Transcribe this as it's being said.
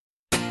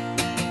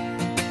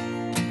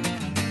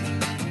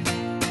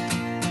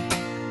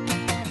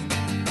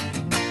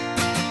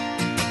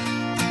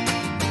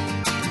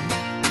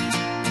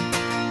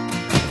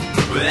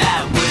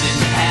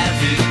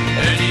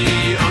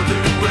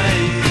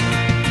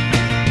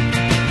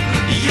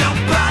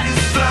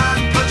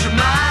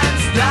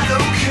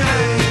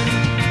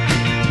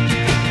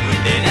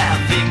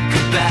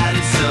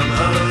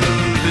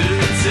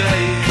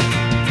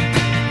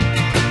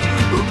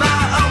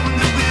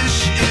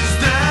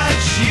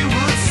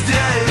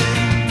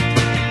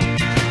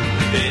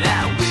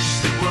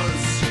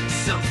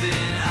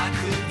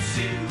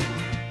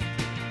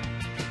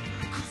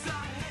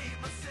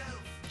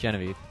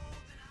Genevieve.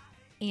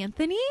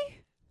 Anthony?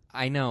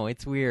 I know,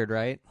 it's weird,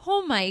 right?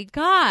 Oh my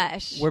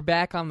gosh. We're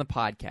back on the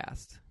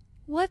podcast.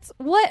 What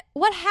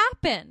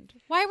happened?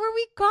 Why were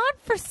we gone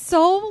for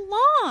so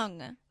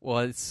long? Well,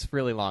 it's a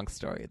really long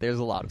story. There's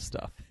a lot of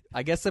stuff.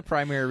 I guess the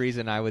primary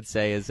reason I would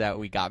say is that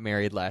we got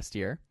married last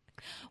year.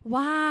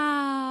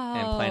 Wow.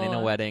 And planning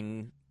a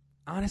wedding,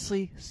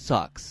 honestly,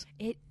 sucks.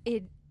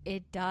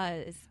 It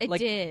does. It Like,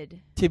 did.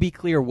 To be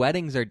clear,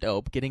 weddings are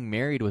dope. Getting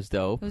married was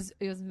dope.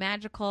 It was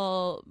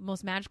magical,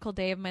 most magical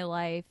day of my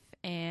life,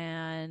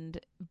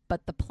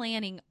 but the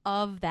planning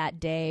of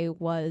that day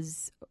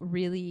was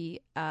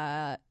really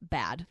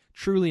bad.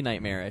 Truly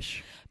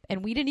nightmarish.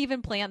 And we didn't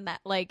even plan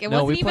that. Like, it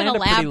No, wasn't even we planned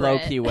elaborate. a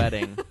pretty low-key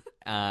wedding,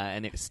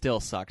 and it still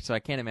sucked. So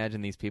I can't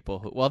imagine these people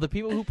the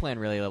people who plan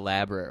really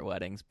elaborate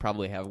weddings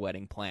probably have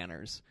wedding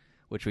planners,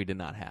 which we did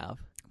not have.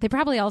 They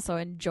probably also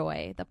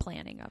enjoy the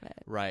planning of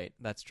it. Right,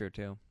 that's true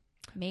too.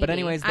 Maybe. But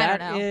anyways, I don't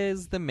that know.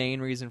 is the main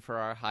reason for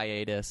our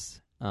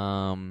hiatus.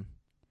 But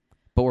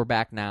we're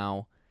back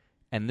now,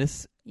 and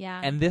this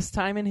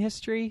time in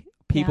history,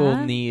 people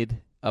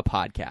need a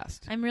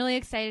podcast. I'm really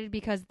excited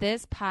because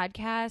this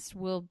podcast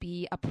will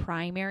be a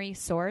primary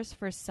source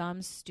for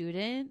some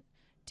student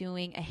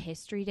doing a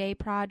History Day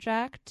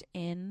project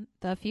in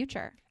the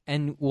future.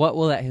 And what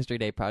will that History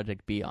Day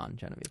project be on,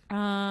 Genevieve?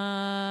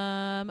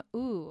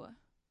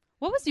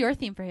 What was your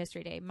theme for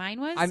History Day?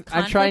 Mine was I'm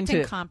conflict trying to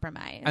and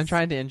compromise. I'm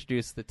trying to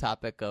introduce the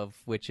topic of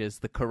which is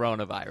the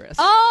coronavirus.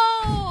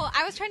 Oh,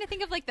 I was trying to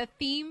think of like the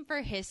theme for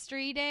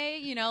History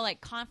Day, like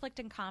conflict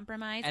and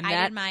compromise. And I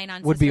that did mine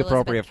on would Sister be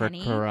appropriate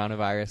Elizabeth for Kenny.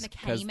 coronavirus The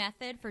because Kenny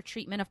method for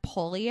treatment of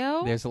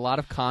polio. there's a lot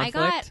of conflict.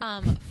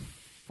 I got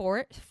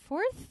fourth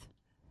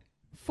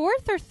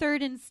or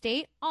third in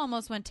state.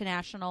 Almost went to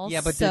nationals.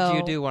 Yeah, but did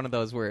you do one of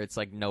those where it's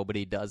like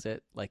nobody does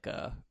it? Like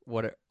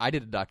I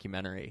did a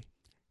documentary.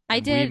 I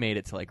did. We made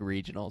it to like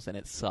regionals and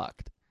it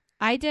sucked.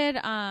 I did.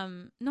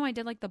 No, I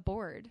did like the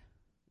board.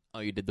 Oh,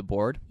 you did the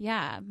board?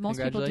 Yeah,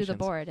 most people do the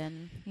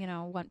Congratulations. board,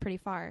 and went pretty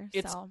far.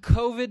 It's so.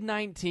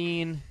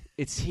 COVID-19.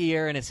 It's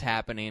here and it's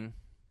happening.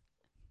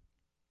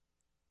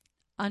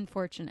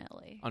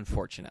 Unfortunately,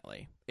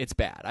 it's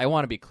bad. I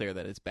want to be clear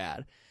that it's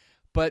bad.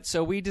 But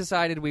so we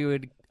decided we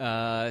would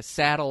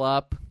saddle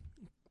up,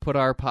 put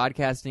our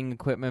podcasting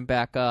equipment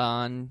back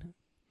on.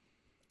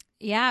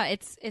 Yeah,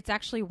 it's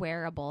actually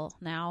wearable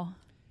now.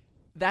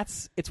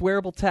 It's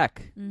wearable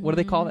tech. Mm-hmm. What do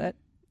they call that?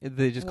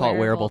 They just call it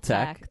wearable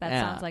tech. That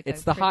yeah. sounds like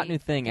it's a the hot pretty new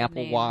thing. good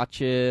Apple name.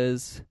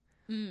 Watches.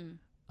 Mm.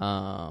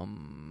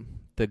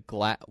 The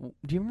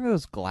Do you remember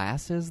those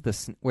glasses?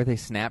 Were they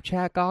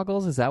Snapchat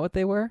goggles? Is that what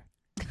they were?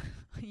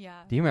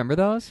 Yeah. Do you remember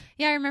those?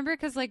 Yeah, I remember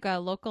because like a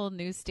local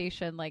news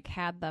station like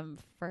had them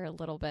for a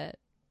little bit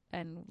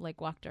and like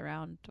walked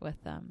around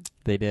with them.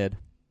 They did.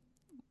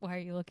 Why are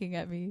you looking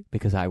at me?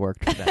 Because I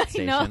worked for that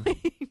station. I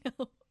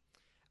know.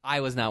 I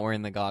was not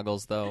wearing the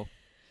goggles though.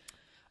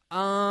 Hey,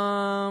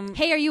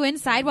 are you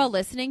inside while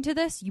listening to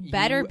this? You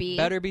better be.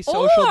 Better be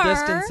social Or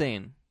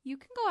distancing. You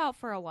can go out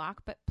for a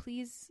walk, but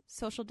please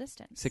social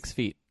distance. 6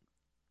 feet.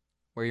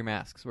 Wear your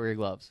masks. Wear your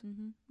gloves.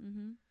 Mm-hmm.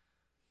 Mm-hmm.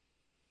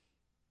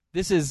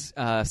 This is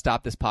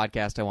Stop This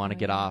Podcast. I want to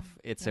get off.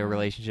 It's Yeah. a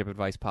relationship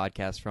advice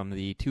podcast from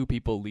the two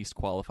people least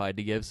qualified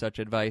to give such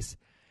advice.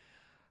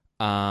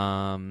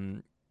 Yeah,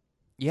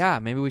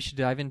 maybe we should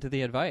dive into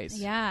the advice.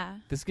 Yeah.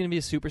 This is going to be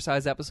a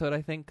supersized episode,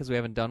 I think, because we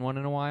haven't done one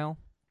in a while.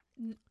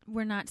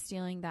 We're not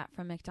stealing that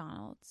from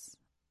McDonald's.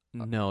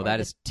 No, or that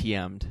the- is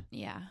TM'd.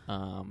 Yeah.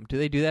 Do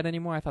they do that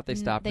anymore? I thought they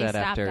stopped that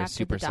after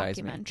Super the Size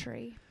Me.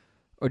 documentary.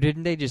 Or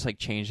didn't they just like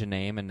change the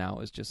name and now it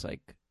was just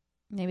like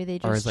Maybe they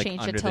Or just is, like,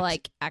 changed under it to the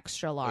like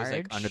extra it was large.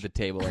 like under the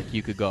table, like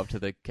you could go up to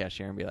the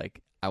cashier and be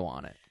like, "I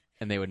want it,"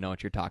 and they would know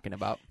what you're talking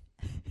about.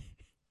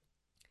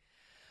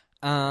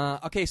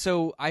 Okay,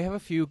 so I have a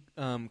few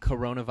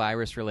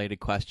coronavirus related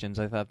questions.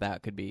 I thought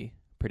that could be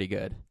pretty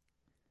good.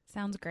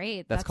 Sounds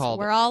great. That's called-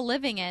 We're all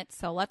living it,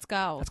 so let's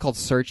go. That's called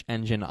search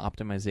engine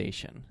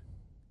optimization.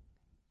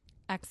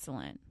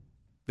 Excellent.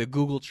 The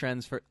Google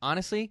Trends for...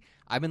 Honestly,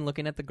 I've been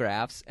looking at the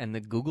graphs, and the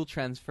Google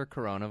Trends for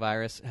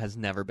coronavirus has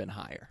never been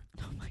higher.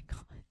 Oh my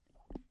god.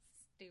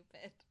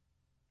 Stupid.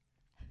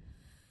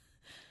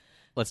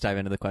 Let's dive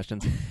into the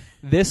questions.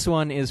 This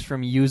one is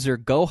from user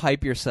Go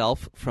Hype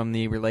Yourself from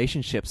the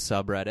Relationships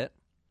subreddit.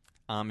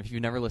 If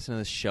you've never listened to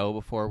this show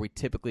before, we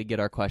typically get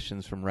our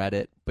questions from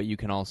Reddit, but you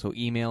can also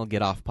email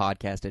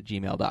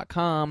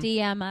getoffpodcast@gmail.com.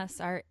 DM us.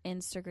 Our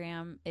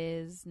Instagram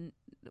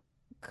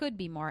could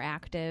be more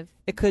active.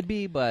 It could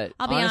be, but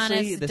I'll be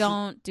honestly, honest,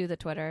 don't do the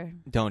Twitter.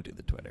 don't do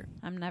the Twitter.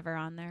 I'm never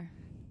on there.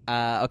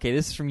 Okay,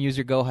 this is from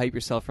user Go Hype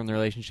Yourself from the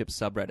Relationships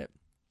subreddit.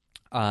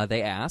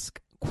 They ask,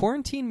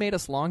 quarantine made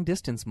us long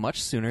distance much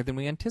sooner than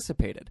we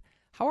anticipated.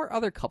 How are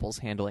other couples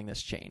handling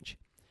this change?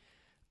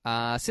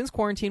 Since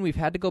quarantine, we've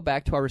had to go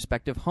back to our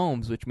respective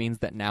homes, which means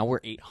that now we're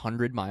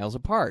 800 miles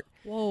apart.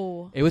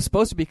 Whoa. It was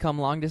supposed to become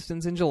long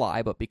distance in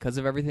July, but because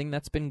of everything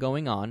that's been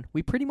going on,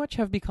 we pretty much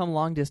have become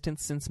long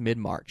distance since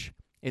mid-March.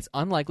 It's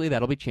unlikely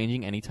that'll be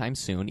changing anytime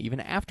soon.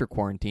 Even after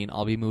quarantine,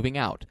 I'll be moving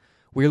out.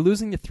 We're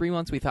losing the 3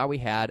 months we thought we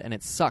had, and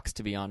it sucks,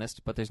 to be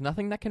honest, but there's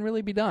nothing that can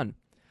really be done.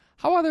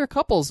 How are other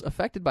couples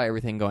affected by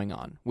everything going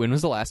on? When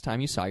was the last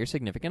time you saw your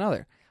significant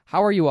other?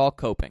 How are you all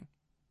coping?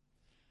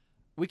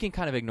 We can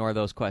kind of ignore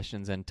those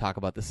questions and talk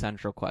about the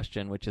central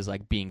question, which is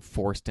like being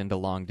forced into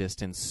long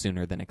distance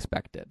sooner than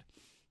expected.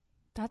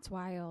 That's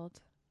wild.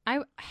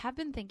 I have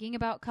been thinking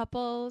about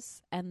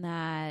couples and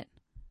that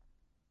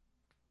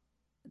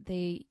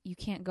you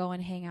can't go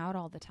and hang out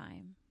all the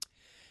time.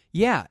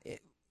 Yeah,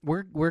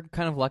 we're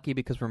kind of lucky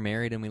because we're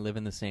married and we live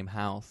in the same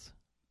house.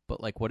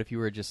 But like, what if you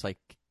were just like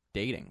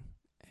dating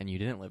and you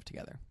didn't live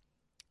together?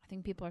 I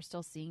think people are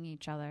still seeing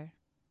each other.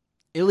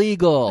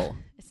 Illegal.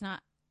 It's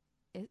not.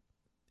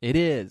 It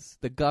is.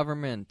 The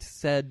government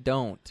said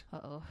don't.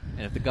 Uh-oh.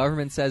 And if the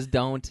government says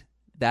don't,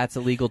 that's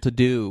illegal to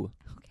do.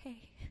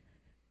 Okay.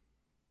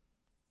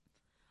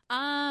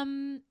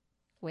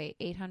 Wait,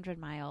 800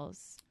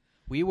 miles.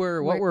 What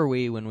were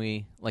we when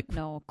we, like...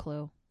 No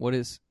clue. What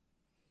is...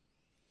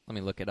 Let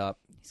me look it up.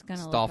 He's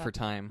gonna stall look for up.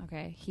 time.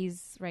 Okay.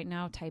 He's right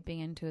now typing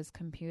into his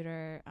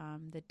computer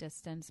the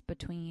distance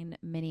between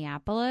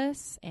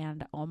Minneapolis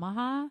and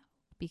Omaha,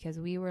 because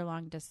we were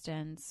long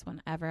distance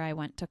whenever I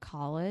went to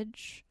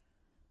college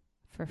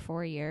for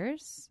 4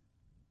 years.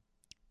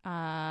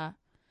 And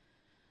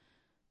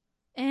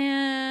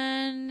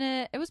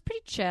it was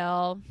pretty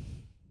chill.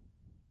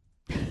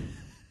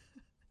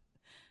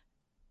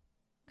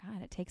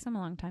 God, it takes them a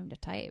long time to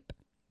type.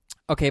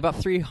 Okay, about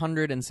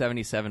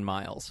 377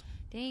 miles.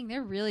 Dang,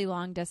 they're really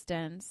long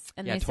distance.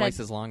 And yeah, they twice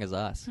said, as long as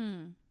us.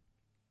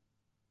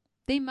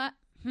 They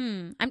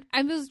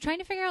I was trying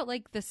to figure out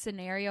like the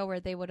scenario where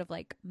they would have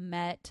like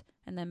met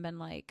and then been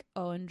like,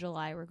 oh, in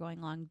July we're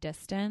going long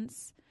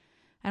distance.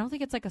 I don't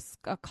think it's like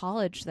a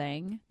college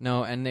thing.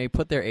 No, and they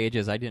put their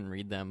ages. I didn't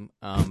read them,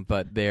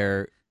 but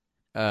they're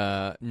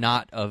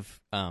not of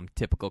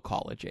typical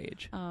college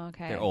age. Oh,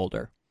 okay. They're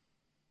older.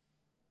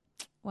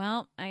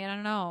 Well, I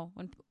don't know.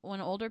 When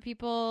older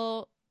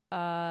people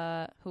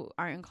who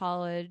aren't in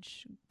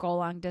college go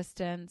long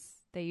distance,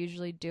 they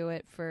usually do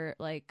it for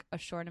like a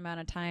short amount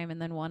of time,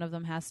 and then one of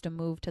them has to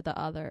move to the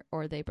other,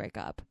 or they break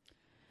up.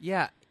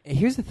 Yeah,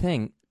 here's the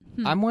thing.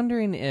 I'm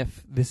wondering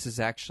if this is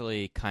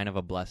actually kind of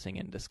a blessing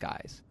in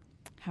disguise.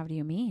 How do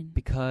you mean?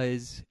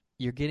 Because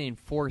you're getting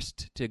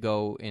forced to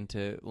go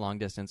into long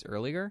distance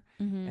earlier,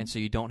 Mm-hmm. and so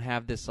you don't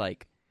have this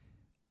like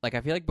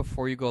I feel like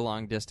before you go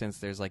long distance,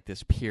 there's like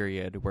this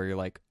period where you're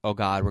like, oh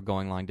God, we're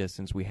going long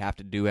distance. We have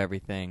to do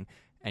everything.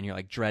 And you're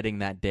like dreading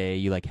that day.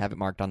 You like have it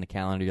marked on the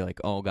calendar. You're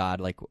like, oh God,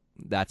 like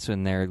that's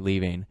when they're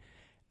leaving.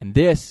 And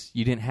this,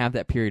 you didn't have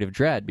that period of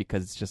dread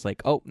because it's just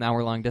like, oh, now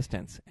we're long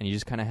distance. And you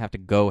just kind of have to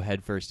go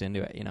headfirst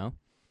into it, you know?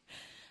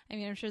 I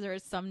mean, I'm sure there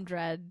was some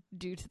dread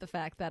due to the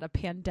fact that a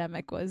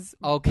pandemic was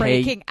Okay,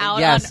 breaking out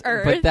yes, on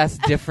Earth. But that's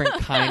different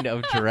kind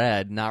of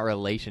dread, not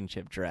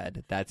relationship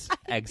dread. That's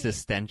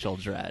existential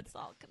dread. It's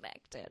all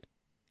connected.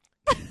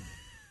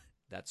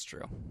 That's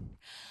true.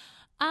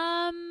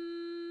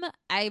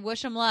 I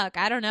wish them luck.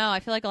 I don't know. I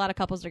feel like a lot of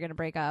couples are going to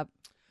break up.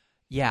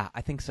 Yeah, I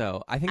think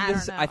so. I think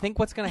I think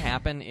what's going to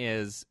happen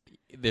is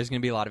there's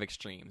going to be a lot of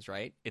extremes,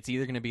 right? It's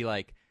either going to be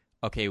like,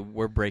 okay,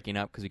 we're breaking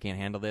up because we can't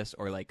handle this,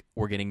 or like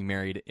we're getting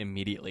married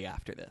immediately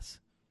after this.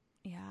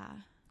 Yeah.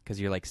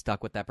 Because you're like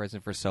stuck with that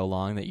person for so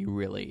long that you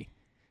really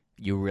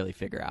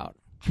figure out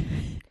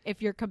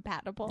If you're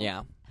compatible.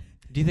 Yeah.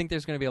 Do you think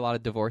there's going to be a lot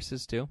of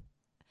divorces too?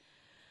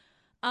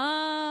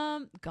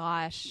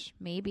 Gosh,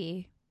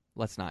 maybe.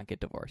 Let's not get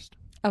divorced.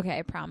 Okay,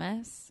 I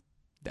promise.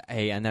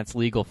 Hey, and that's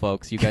legal,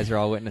 folks. You guys are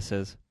all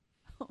witnesses.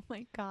 Oh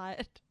my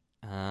God.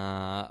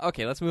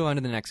 Okay, let's move on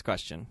to the next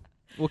question.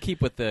 We'll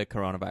keep with the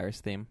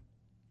coronavirus theme.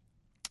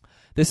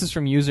 This is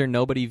from user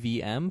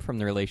NobodyVM from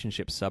the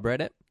relationship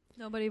subreddit.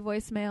 Nobody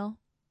voicemail.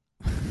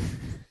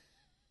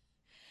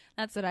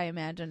 That's what I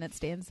imagine it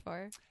stands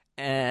for.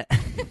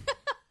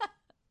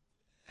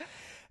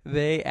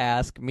 They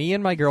ask, me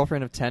and my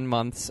girlfriend of 10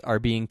 months are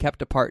being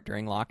kept apart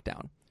during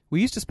lockdown.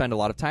 We used to spend a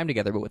lot of time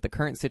together, but with the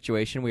current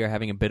situation, we are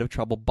having a bit of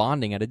trouble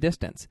bonding at a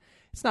distance.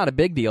 It's not a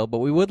big deal, but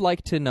we would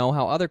like to know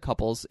how other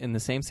couples in the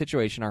same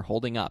situation are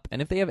holding up,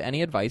 and if they have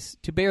any advice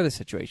to bear the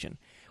situation.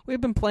 We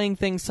have been playing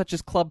things such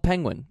as Club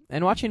Penguin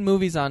and watching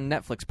movies on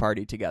Netflix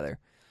Party together.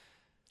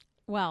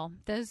 Well,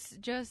 this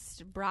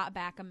just brought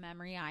back a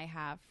memory I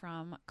have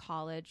from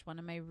college. One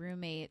of my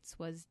roommates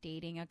was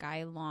dating a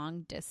guy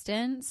long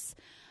distance,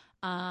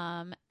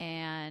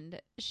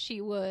 and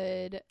she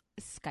would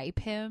Skype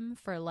him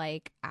for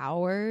like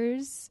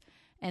hours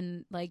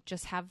and like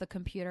just have the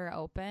computer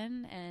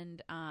open,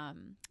 and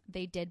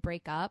they did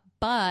break up,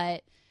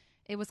 but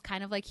it was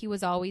kind of like he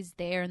was always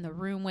there in the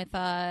room with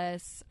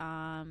us.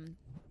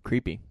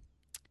 Creepy.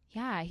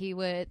 Yeah, they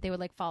would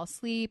like fall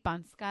asleep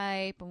on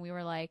Skype, and we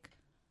were like,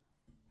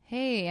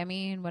 hey, I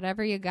mean,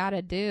 whatever you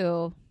gotta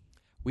do.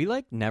 We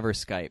like never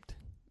Skyped.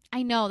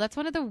 I know, that's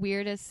one of the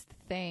weirdest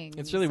things.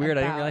 It's really weird.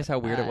 I didn't realize how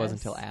weird it was us.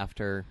 until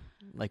after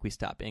like we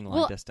stopped being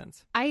long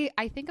distance. I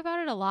think about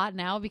it a lot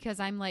now because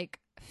I'm like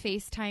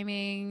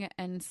FaceTiming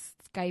and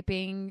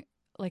Skyping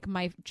like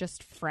my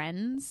just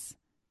friends.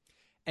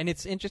 And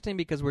it's interesting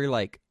because we're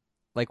like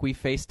like we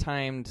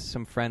FaceTimed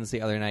some friends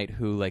the other night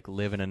who like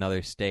live in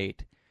another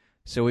state,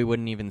 so we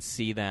wouldn't even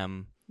see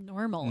them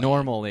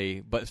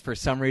normally. But for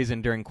some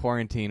reason during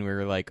quarantine, we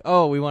were like,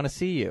 "Oh, we want to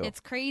see you." It's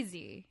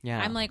crazy.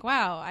 Yeah. I'm like,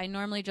 wow, I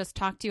normally just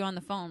talk to you on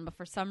the phone, but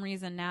for some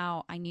reason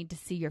now I need to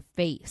see your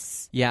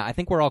face. Yeah, I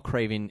think we're all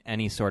craving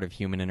any sort of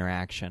human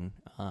interaction.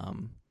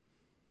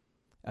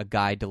 A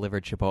guy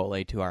delivered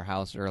Chipotle to our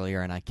house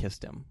earlier, and I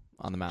kissed him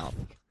on the mouth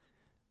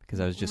because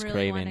I was just really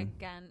craving. went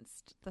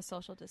against the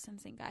social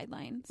distancing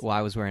guidelines. Well,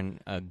 I was wearing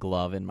a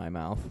glove in my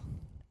mouth,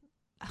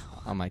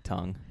 on my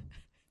tongue.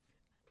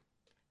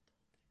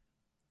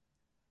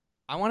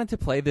 I wanted to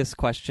play this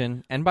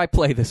question, and by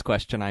play this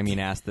question, I mean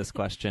ask this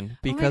question.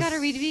 Because oh my God,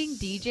 are we being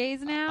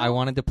DJs now? I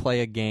wanted to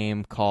play a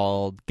game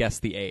called Guess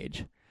the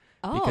Age.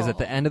 Oh. Because at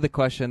the end of the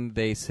question,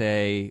 they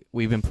say,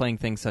 we've been playing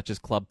things such as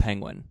Club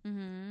Penguin.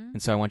 Mm-hmm.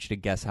 And so I want you to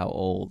guess how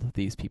old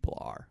these people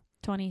are.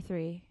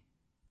 23.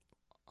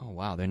 Oh,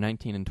 wow. They're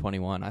 19 and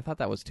 21. I thought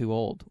that was too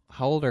old.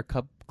 How old are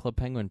Club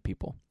Penguin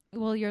people?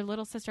 Well, your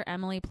little sister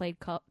Emily played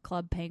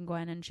Club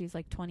Penguin, and she's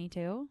like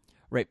 22.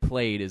 Right,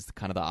 played is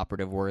kind of the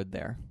operative word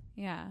there.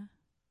 Yeah.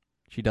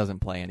 She doesn't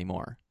play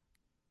anymore.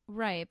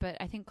 Right, but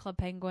I think Club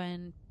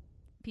Penguin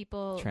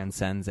people...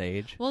 Transcends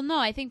age. Well, no,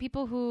 I think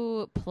people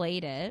who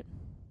played it,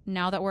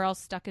 now that we're all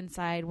stuck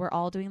inside, we're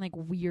all doing like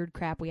weird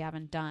crap we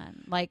haven't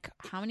done. Like,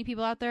 how many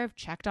people out there have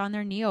checked on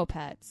their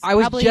Neopets? I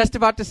was just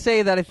about to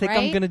say that I think I'm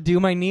Right? going to do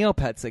my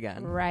Neopets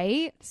again.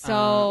 Right?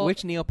 So...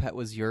 which Neopet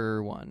was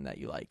your one that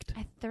you liked?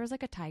 there was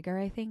like a tiger,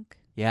 I think.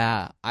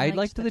 Yeah, I liked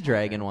liked the the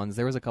dragon tiger. ones.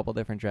 There was a couple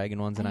different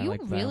dragon ones, and I you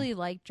liked them. really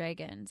like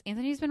dragons.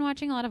 Anthony's been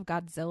watching a lot of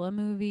Godzilla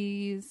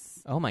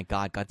movies. Oh my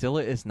god,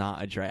 Godzilla is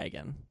not a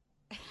dragon.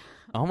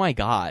 Oh my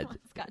god.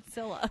 It's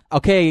Godzilla.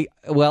 Okay,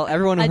 well,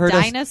 everyone who A heard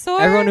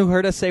dinosaur? everyone who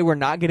heard us say we're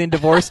not getting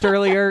divorced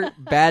earlier,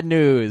 bad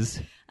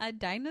news. A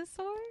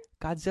dinosaur?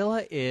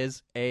 Godzilla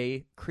is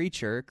a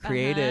creature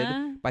created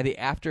Uh-huh. by the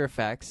after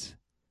effects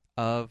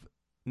of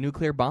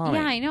nuclear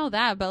bombing. Yeah, I know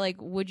that, but like,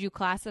 would you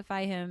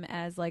classify him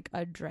as like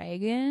a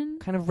dragon?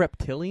 Kind of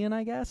reptilian,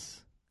 I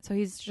guess. So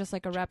he's just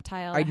like a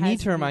reptile. I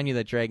need to remind you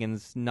that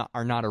dragons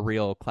are not a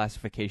real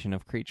classification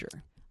of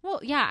creature.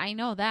 Well, yeah, I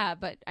know that,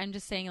 but I'm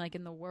just saying, like,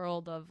 in the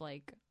world of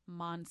like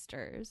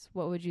monsters,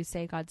 what would you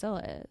say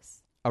Godzilla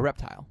is? A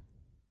reptile.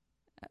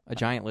 A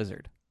giant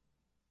lizard.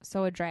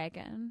 So a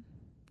dragon.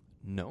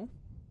 No.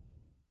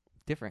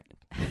 Different.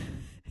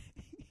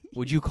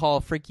 Would you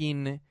call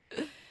freaking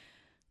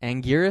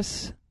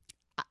Anguirus?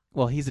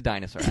 Well, he's a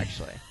dinosaur,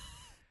 actually.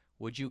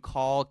 Would you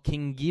call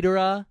King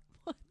Ghidorah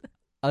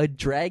a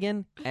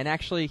dragon? And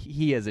actually,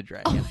 he is a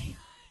dragon.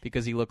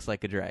 Because he looks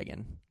like a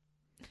dragon.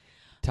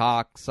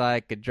 Talks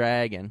like a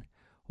dragon.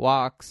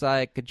 Walks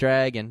like a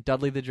dragon.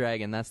 Dudley the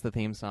Dragon. That's the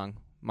theme song.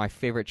 My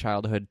favorite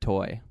childhood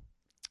toy.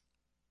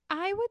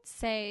 I would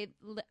say,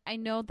 I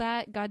know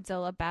that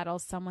Godzilla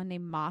battles someone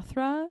named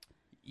Mothra.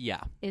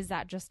 Yeah. Is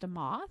that just a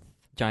moth?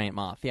 Giant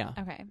moth, yeah.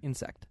 Okay.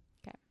 Insect.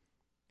 Okay.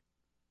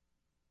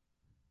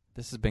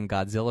 This has been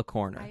Godzilla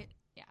Corner.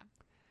 Yeah.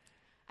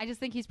 I just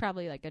think he's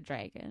probably like a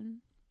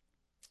dragon.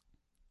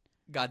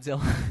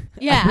 Godzilla.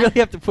 Yeah. I really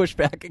have to push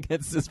back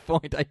against this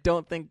point. I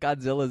don't think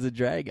Godzilla is a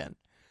dragon.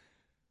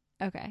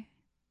 Okay.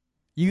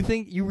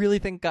 You really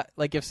think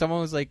like if someone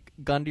was like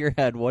gun to your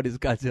head, what is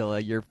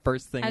Godzilla? Your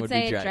first thing I'd would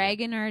say be a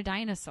dragon or a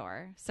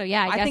dinosaur. So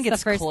yeah, I guess think the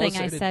it's first thing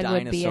closer I to said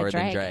would be a dinosaur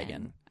than dragon.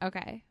 dragon.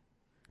 Okay.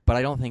 But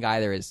I don't think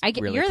either is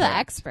really you're the correct.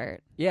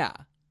 expert. Yeah.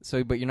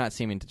 So but you're not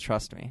seeming to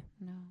trust me.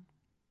 No.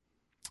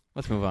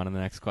 Let's move on to the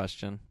next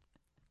question.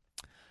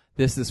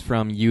 This is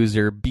from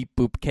user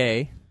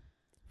BeepBoopK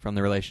from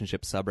the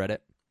relationship subreddit.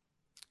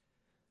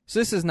 So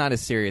this is not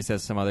as serious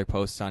as some other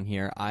posts on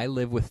here. I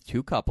live with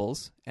two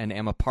couples and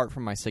am apart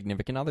from my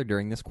significant other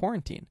during this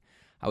quarantine.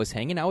 I was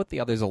hanging out with the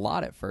others a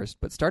lot at first,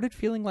 but started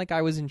feeling like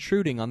I was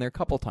intruding on their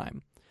couple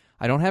time.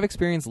 I don't have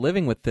experience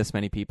living with this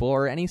many people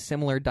or any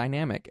similar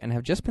dynamic and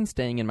have just been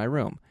staying in my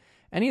room.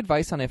 Any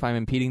advice on if I'm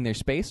impeding their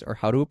space or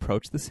how to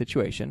approach the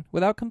situation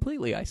without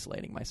completely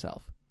isolating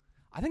myself?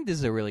 I think this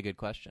is a really good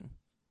question.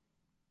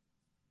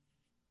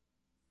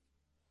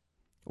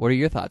 What are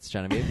your thoughts,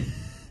 Genevieve?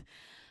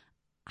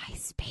 I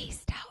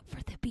spaced out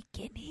for the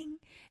beginning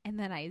and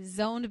then I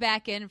zoned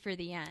back in for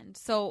the end.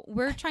 So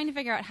we're trying to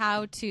figure out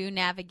how to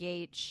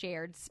navigate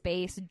shared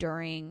space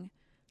during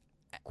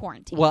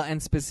quarantine. Well,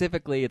 and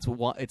specifically,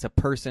 it's a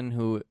person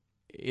who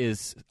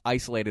is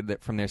isolated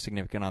from their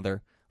significant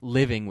other,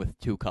 living with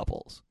two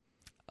couples.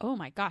 Oh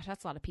my gosh,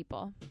 that's a lot of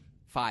people.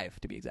 5,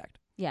 to be exact.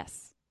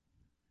 Yes.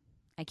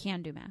 I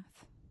can do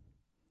math.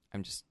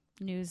 I'm just...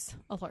 News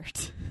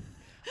alert.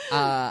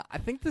 I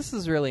think this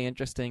is really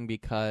interesting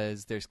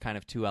because there's kind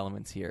of two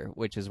elements here,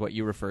 which is what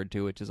you referred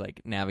to, which is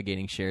like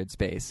navigating shared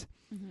space.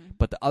 Mm-hmm.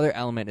 But the other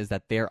element is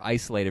that they're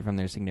isolated from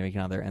their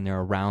significant other and they're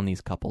around these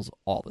couples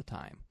all the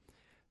time.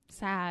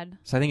 Sad.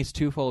 So I think it's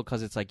twofold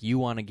because it's like you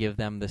want to give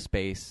them the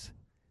space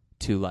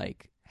to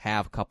like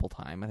have couple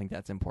time. I think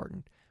that's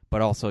important.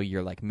 But also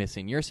you're like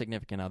missing your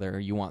significant other or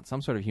you want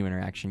some sort of human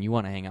interaction. You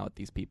want to hang out with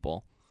these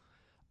people.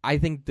 I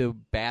think the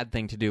bad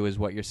thing to do is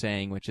what you're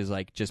saying, which is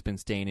like just been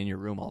staying in your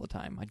room all the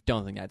time. I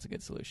don't think that's a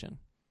good solution.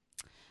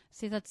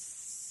 See,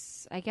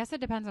 I guess it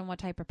depends on what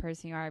type of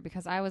person you are,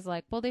 because I was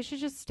like, well, they should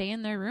just stay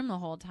in their room the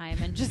whole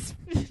time and just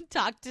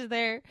talk to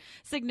their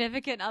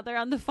significant other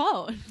on the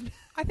phone.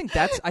 I think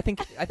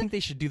they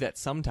should do that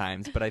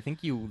sometimes, but I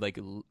think you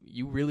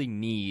really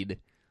need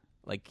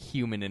like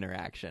human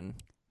interaction.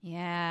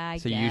 Yeah,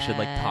 so you should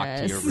like talk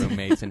to your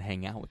roommates and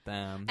hang out with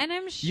them. And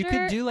I'm sure you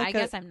could do like I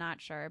guess I'm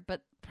not sure,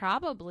 but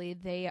probably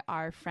they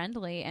are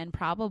friendly and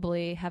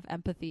probably have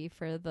empathy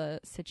for the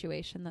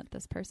situation that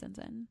this person's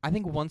in. I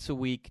think once a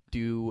week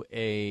do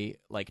a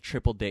like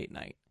triple date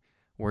night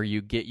where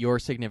you get your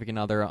significant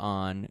other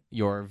on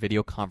your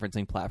video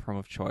conferencing platform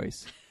of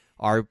choice.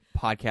 Our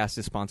podcast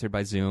is sponsored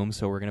by Zoom,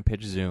 so we're going to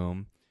pitch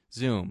Zoom.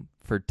 Zoom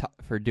for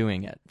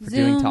doing it, for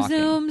doing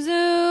talking.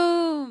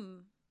 Zoom.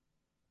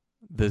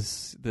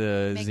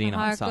 The Make Xenon my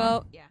heart song.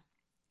 go. Yeah.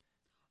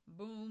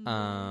 Boom.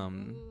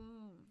 Boom.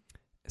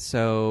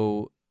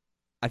 So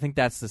I think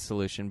that's the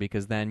solution,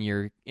 because then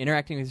you're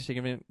interacting with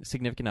your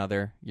significant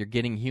other. You're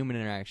getting human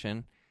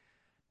interaction.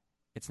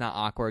 It's not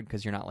awkward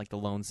because you're not like the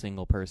lone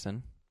single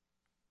person.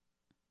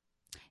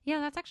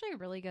 Yeah, that's actually a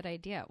really good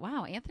idea.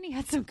 Wow, Anthony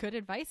had some good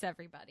advice,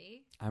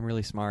 everybody. I'm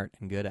really smart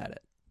and good at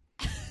it.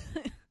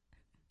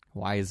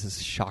 Why is this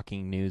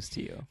shocking news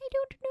to you? I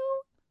don't know.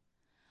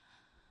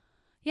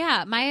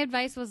 Yeah, my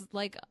advice was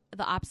like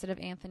the opposite of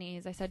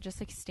Anthony's. I said just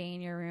like stay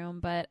in your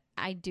room, but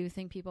I do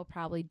think people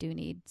probably do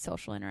need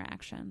social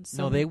interaction.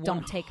 So no, they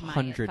don't take my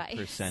advice.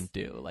 100%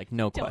 do. Like,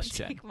 no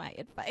question. Don't take my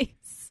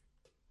advice.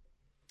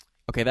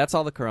 Okay, that's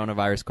all the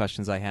coronavirus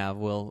questions I have.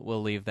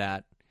 We'll leave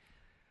that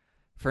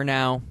for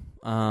now.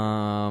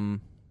 And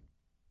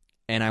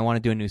I want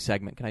to do a new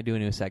segment. Can I do a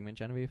new segment,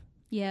 Genevieve?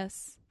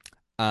 Yes.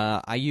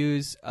 I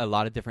use a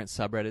lot of different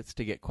subreddits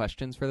to get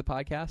questions for the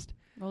podcast.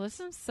 Well,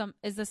 this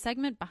is the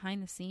segment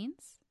behind the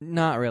scenes?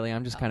 Not really.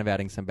 I'm just kind of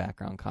adding some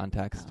background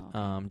context.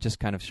 Oh, okay. Just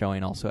kind of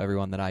showing also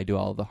everyone that I do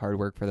all the hard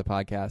work for the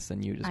podcast,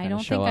 and you just kind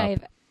of show up. I don't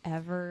think I've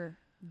ever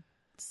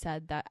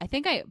said that. I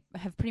think I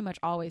have pretty much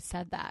always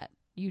said that.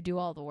 You do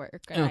all the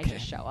work, and I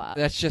just show up.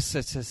 That's just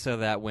so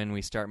that when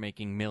we start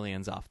making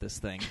millions off this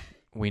thing,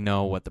 we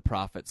know what the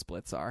profit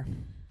splits are.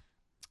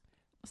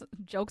 So,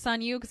 joke's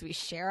on you, because we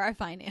share our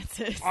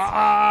finances.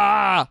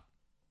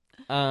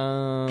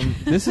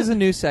 This is a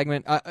new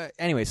segment.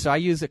 Anyway, so I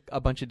use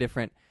a bunch of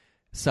different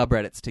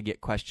subreddits to get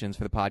questions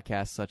for the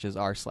podcast, such as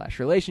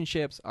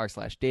r/relationships,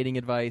 r/dating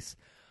advice,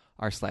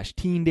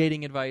 r/teen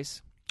dating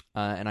advice.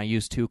 And I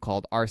use two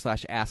called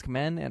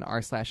r/askmen and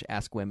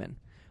r/askwomen,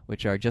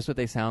 which are just what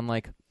they sound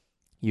like.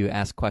 You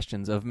ask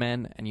questions of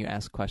men and you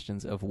ask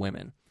questions of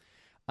women.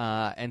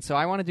 And so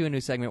I want to do a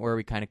new segment where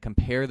we kind of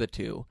compare the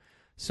two.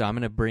 So I'm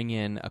going to bring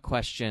in a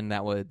question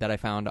that I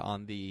found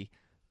on the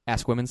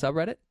Ask Women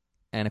subreddit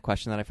and a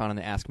question that I found on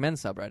the Ask Men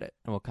subreddit,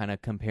 and we'll kind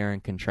of compare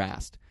and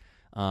contrast.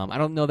 I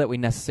don't know that we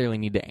necessarily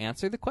need to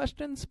answer the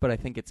questions, but I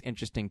think it's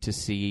interesting to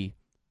see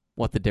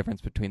what the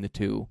difference between the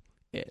two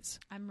is.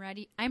 I'm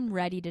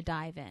ready to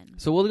dive in.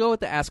 So we'll go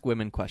with the Ask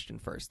Women question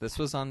first. This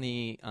was on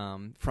the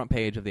front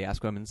page of the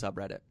Ask Women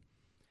subreddit.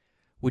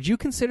 Would you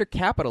consider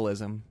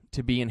capitalism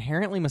to be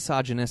inherently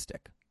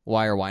misogynistic?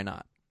 Why or why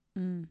not?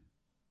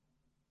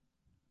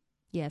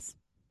 Yes.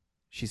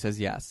 She says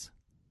yes.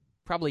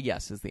 Probably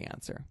yes is the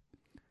answer.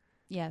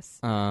 Yes.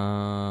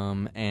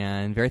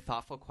 And very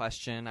thoughtful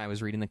question. I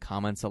was reading the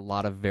comments, a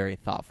lot of very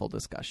thoughtful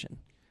discussion.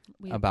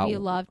 We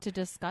love to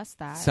discuss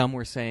that. Some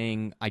were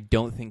saying, I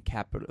don't think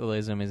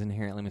capitalism is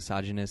inherently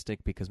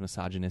misogynistic because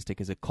misogynistic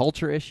is a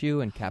culture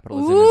issue and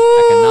capitalism is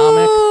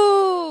economic.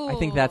 I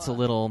think that's a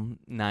little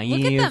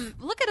naive.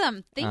 Look at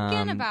them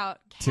thinking about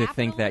to capitalism.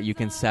 think that you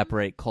can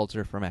separate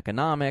culture from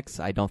economics.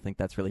 I don't think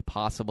that's really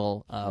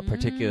possible,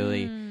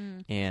 particularly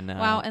in and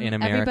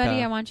America.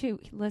 Everybody, I want you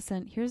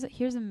listen.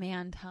 Here's a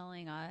man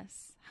telling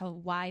us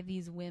why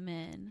these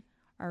women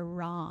are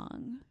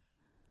wrong.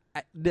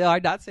 No,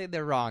 I'm not saying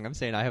they're wrong. I'm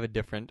saying I have a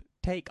different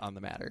take on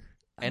the matter.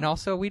 And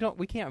also, we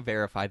can't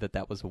verify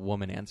that was a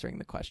woman answering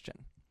the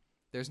question.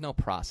 There's no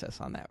process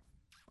on that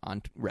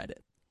on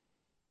Reddit.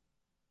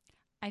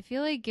 I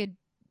feel like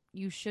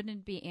you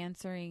shouldn't be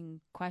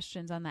answering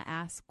questions on the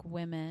Ask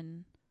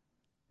Women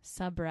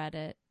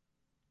subreddit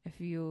if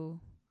you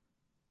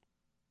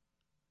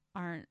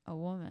aren't a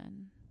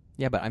woman.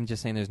 Yeah, but I'm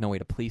just saying there's no way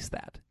to police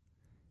that.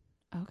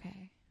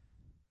 Okay.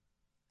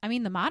 I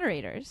mean, the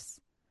moderators.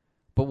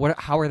 But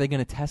how are they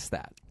going to test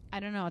that? I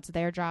don't know. It's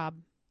their job.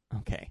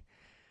 Okay.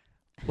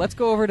 Let's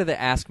go over to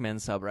the Ask Men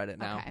subreddit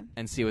now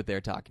and see what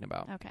they're talking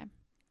about. Okay.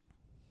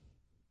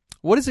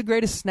 What is the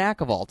greatest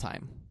snack of all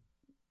time?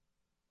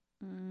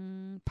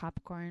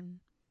 Popcorn.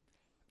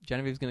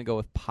 Genevieve's going to go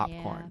with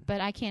popcorn. Yeah,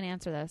 but I can't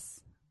answer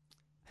this.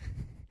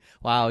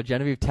 Wow,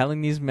 Genevieve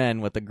telling these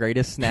men what the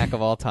greatest snack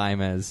of all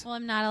time is. Well,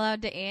 I'm not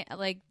allowed to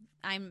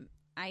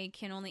I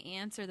can only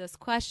answer this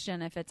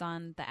question if it's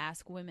on the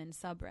Ask Women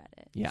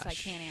subreddit. Yeah, so I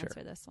can't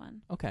answer this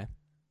one. Okay.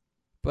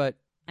 But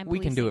we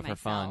can do it for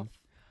fun.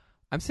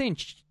 I'm saying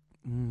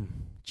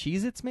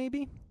Cheez-Its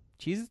maybe?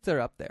 Cheez-Its are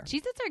up there.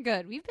 Cheez-Its are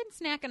good. We've been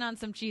snacking on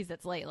some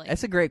Cheez-Its lately.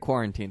 It's a great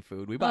quarantine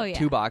food. We bought yeah.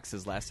 2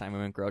 boxes last time we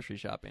went grocery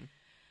shopping.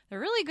 They're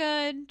really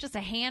good. Just a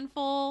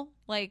handful,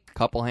 like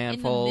Couple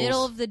handfuls. in the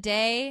middle of the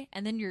day,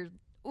 and then you're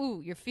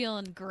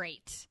feeling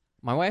great.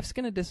 My wife's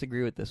going to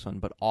disagree with this one,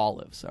 but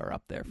olives are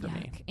up there for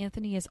me.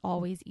 Anthony is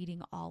always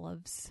eating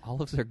olives.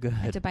 Olives are good. I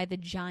have to buy the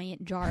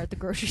giant jar at the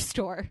grocery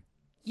store.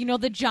 You know,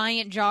 the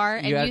giant jar,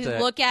 and you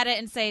look at it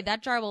and say,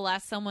 that jar will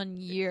last someone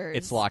years.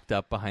 It's locked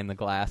up behind the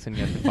glass, and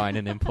you have to find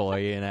an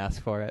employee and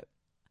ask for it.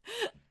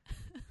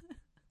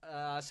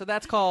 So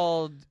that's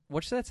called,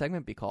 what should that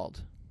segment be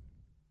called?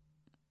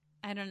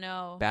 I don't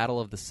know. Battle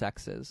of the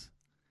Sexes.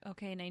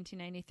 Okay,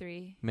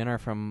 1993. Men are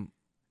from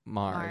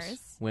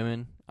Mars.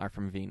 Women are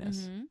from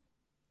Venus. Mm-hmm.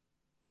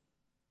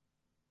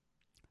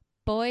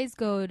 Boys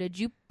go to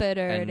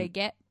Jupiter to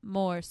get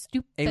more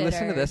stupider. Hey,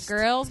 listen to this.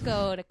 Girls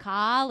go to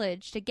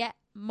college to get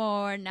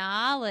more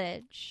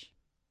knowledge.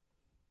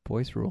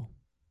 Boys rule.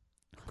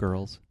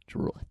 Girls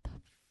drool. What the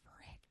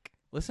frick?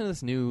 Listen to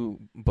this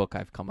new book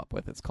I've come up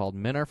with. It's called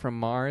Men Are From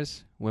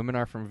Mars, Women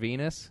Are From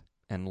Venus,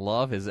 and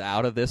Love is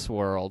Out of This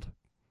World.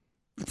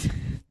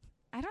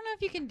 I don't know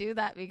if you can do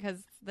that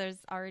because there's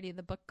already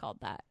the book called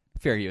that.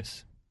 Fair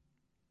use.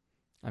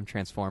 I'm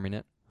transforming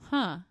it.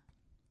 Huh.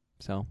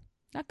 So.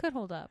 That could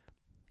hold up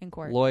in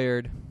court.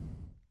 Lawyered.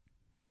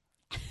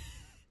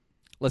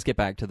 Let's get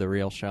back to the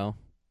real show.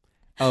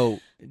 Oh,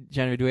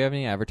 Jennifer, do we have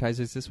any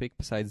advertisers this week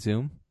besides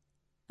Zoom?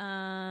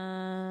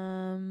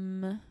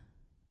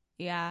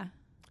 Yeah.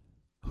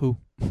 Who?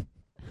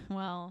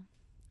 Well,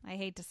 I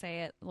hate to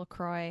say it,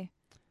 LaCroix.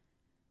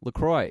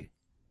 LaCroix.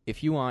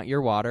 If you want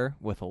your water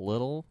with a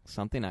little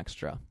something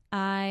extra.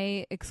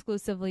 I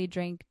exclusively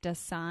drink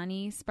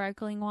Dasani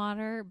sparkling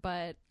water,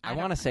 but I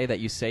want to say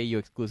that you say you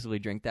exclusively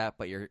drink that,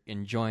 but you're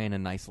enjoying a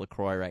nice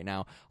LaCroix right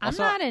now.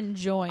 Also, I'm not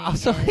enjoying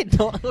also,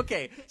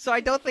 it. So I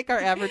don't think our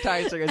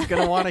advertiser is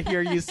going to want to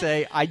hear you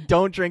say, I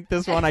don't drink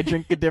this one, I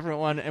drink a different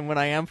one, and when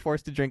I am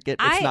forced to drink it,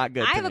 it's not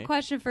good I to have me. a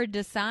question for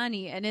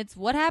Dasani, and it's,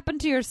 what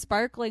happened to your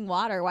sparkling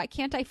water? Why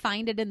can't I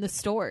find it in the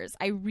stores?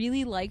 I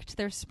really liked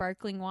their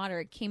sparkling water.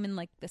 It came in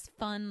like this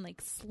fun,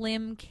 like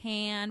slim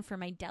can for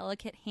my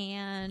delicate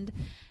hand.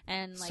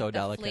 And like so the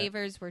delicate.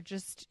 Flavors were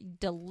just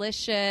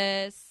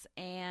delicious,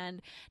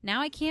 and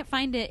now I can't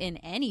find it in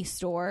any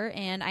store,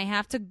 and I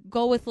have to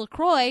go with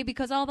LaCroix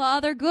because all the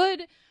other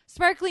good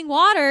sparkling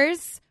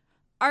waters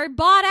are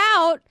bought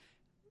out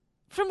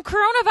from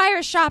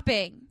coronavirus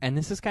shopping. And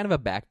this is kind of a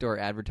backdoor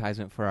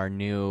advertisement for our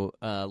new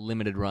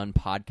limited run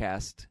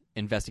podcast,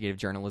 investigative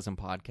journalism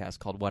podcast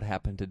called What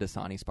Happened to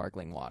Dasani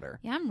Sparkling Water.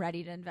 Yeah, I'm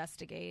ready to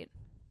investigate.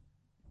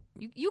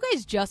 You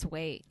guys just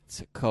wait.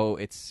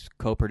 It's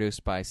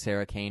co-produced by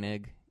Sarah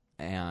Koenig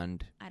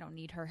and I don't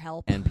need her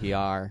help.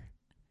 NPR.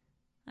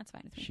 That's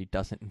fine with me. She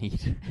doesn't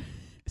need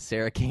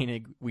Sarah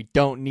Koenig. We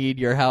don't need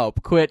your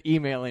help. Quit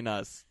emailing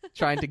us,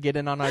 trying to get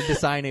in on our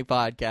Dasani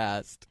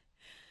podcast.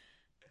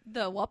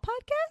 The what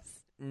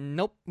podcast?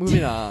 Nope.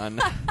 Moving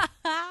on.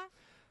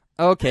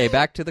 Okay,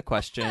 back to the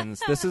questions.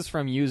 This is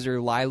from user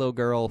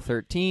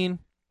LiloGirl13.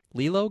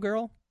 Lilo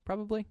Girl,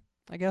 probably,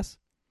 I guess.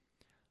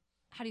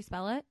 How do you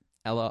spell it?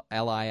 Lilo.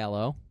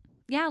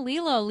 Yeah,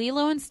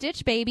 Lilo and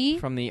Stitch, baby.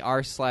 From the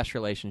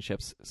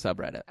r/relationships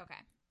subreddit.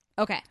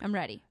 Okay, I'm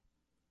ready.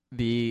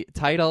 The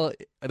title,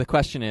 the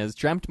question is,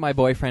 dreamt my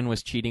boyfriend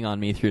was cheating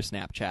on me through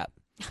Snapchat.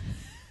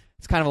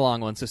 It's kind of a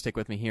long one, so stick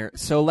with me here.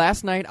 So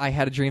last night, I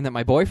had a dream that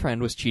my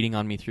boyfriend was cheating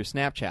on me through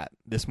Snapchat.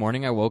 This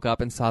morning, I woke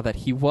up and saw that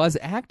he was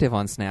active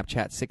on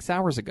Snapchat 6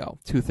 hours ago,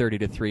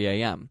 2:30 to 3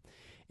 a.m.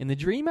 In the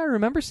dream, I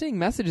remember seeing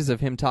messages of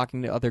him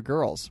talking to other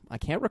girls. I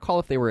can't recall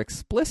if they were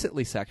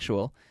explicitly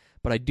sexual,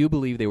 but I do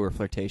believe they were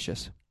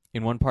flirtatious.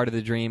 In one part of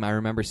the dream, I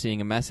remember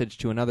seeing a message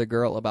to another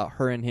girl about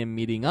her and him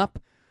meeting up.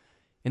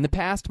 In the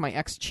past, my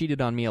ex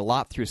cheated on me a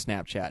lot through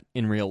Snapchat,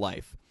 in real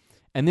life.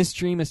 And this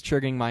dream is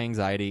triggering my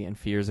anxiety and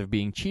fears of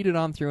being cheated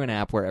on through an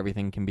app where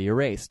everything can be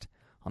erased.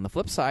 On the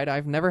flip side,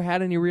 I've never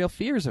had any real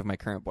fears of my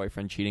current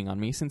boyfriend cheating on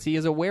me since he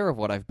is aware of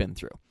what I've been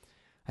through.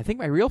 I think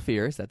my real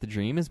fear is that the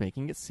dream is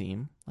making it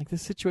seem like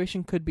this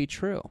situation could be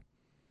true.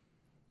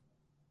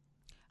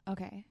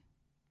 Okay.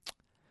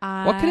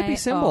 What could it be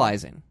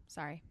symbolizing?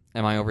 Sorry.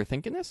 Am I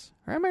overthinking this?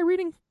 Or am I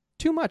reading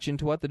too much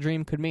into what the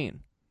dream could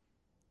mean?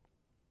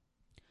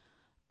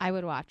 I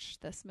would watch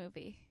this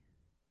movie.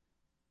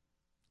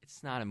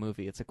 It's not a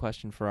movie. It's a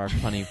question for our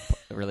funny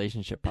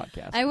relationship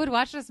podcast. I would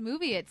watch this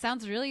movie. It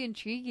sounds really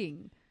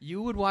intriguing.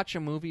 You would watch a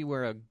movie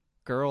where a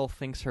girl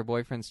thinks her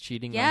boyfriend's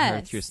cheating on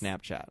her through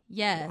Snapchat.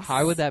 Yes.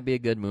 How would that be a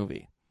good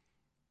movie?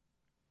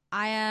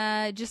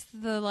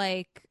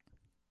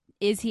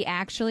 Is he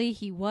actually?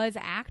 He was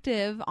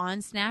active on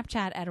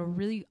Snapchat at a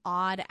really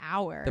odd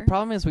hour. The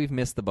problem is we've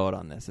missed the boat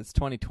on this. It's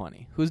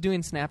 2020. Who's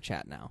doing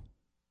Snapchat now?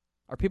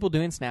 Are people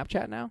doing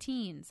Snapchat now?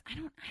 Teens. I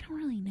don't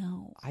really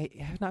know. I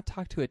have not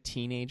talked to a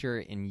teenager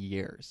in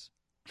years.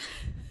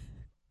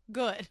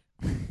 Good.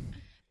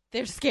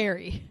 They're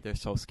scary. They're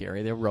so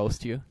scary. They'll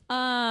roast you.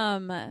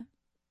 Yeah,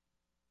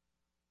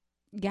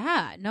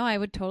 no, I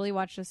would totally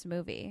watch this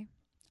movie.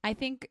 I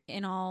think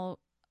in all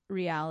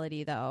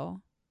reality,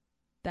 though,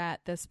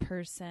 that this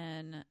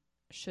person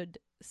should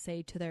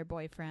say to their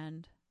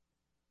boyfriend,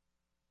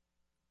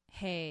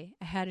 hey,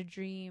 I had a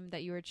dream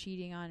that you were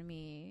cheating on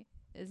me.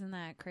 Isn't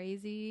that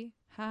crazy?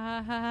 Ha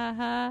ha ha ha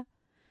ha.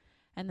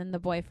 And then the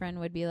boyfriend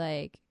would be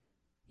like,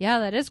 yeah,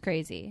 that is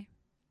crazy.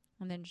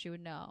 And then she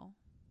would know.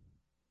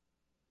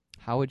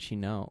 How would she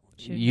know?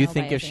 She would You know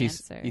think by if his she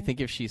answer. you think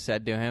if she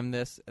said to him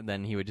this,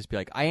 then he would just be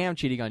like, I am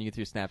cheating on you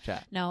through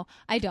Snapchat. No,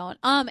 I don't.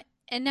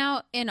 And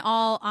now, in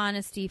all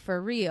honesty,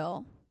 for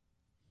real,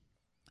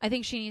 I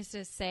think she needs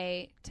to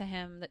say to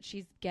him that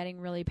she's getting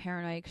really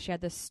paranoid 'cause she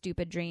had this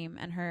stupid dream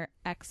and her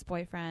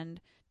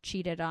ex-boyfriend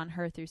cheated on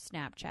her through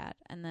Snapchat,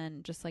 and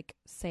then just like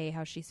say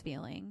how she's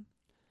feeling.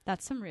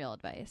 That's some real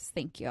advice.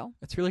 Thank you.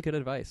 That's really good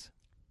advice.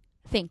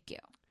 Thank you.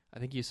 I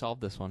think you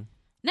solved this one.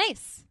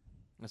 Nice.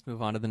 Let's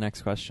move on to the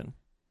next question.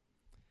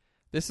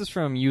 This is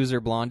from user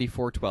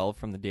Blondie412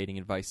 from the Dating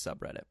Advice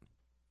subreddit.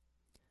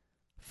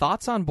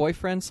 Thoughts on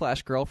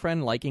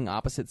boyfriend/girlfriend liking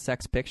opposite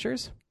sex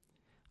pictures?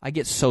 I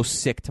get so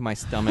sick to my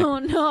stomach. Oh,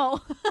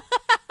 no.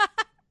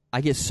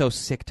 I get so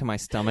sick to my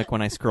stomach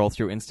when I scroll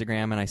through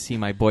Instagram and I see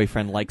my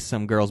boyfriend like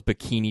some girl's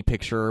bikini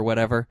picture or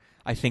whatever.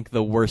 I think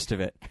the worst of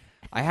it.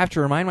 I have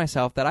to remind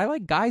myself that I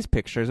like guys'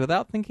 pictures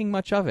without thinking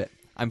much of it.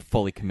 I'm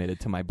fully committed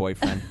to my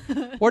boyfriend.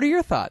 What are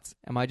your thoughts?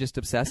 Am I just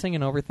obsessing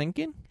and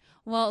overthinking?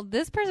 Well,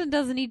 this person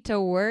doesn't need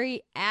to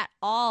worry at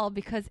all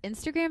because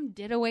Instagram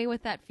did away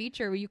with that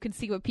feature where you can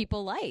see what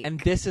people like. And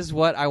this is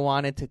what I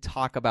wanted to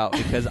talk about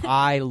because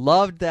I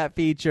loved that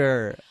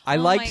feature. I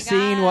Oh liked my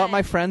seeing what God.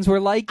 my friends were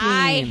liking.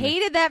 I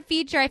hated that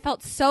feature. I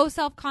felt so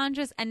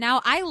self-conscious, and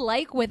now I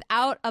like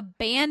without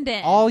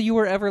abandon. All you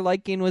were ever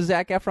liking was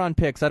Zac Efron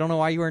pics. I don't know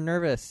why you were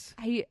nervous.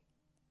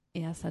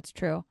 Yes, that's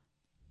true.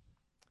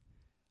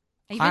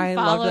 I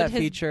love that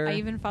feature. I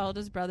even followed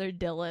his brother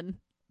Dylan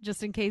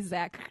just in case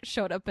Zach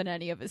showed up in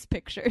any of his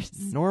pictures.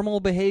 Normal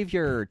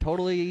behavior.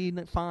 Totally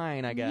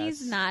fine, I guess.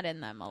 He's not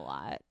in them a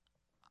lot.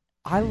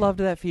 I loved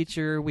that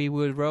feature. We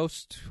would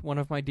roast one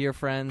of my dear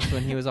friends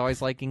when he was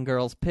always liking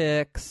girls'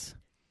 pics.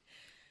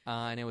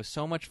 And it was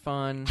so much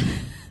fun.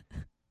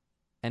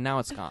 And now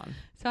it's gone.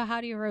 So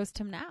how do you roast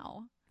him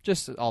now?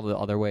 Just all the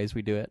other ways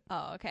we do it.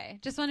 Oh, okay.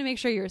 Just want to make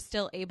sure you're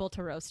still able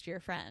to roast your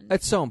friend.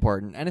 It's so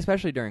important, and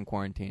especially during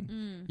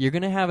quarantine. You're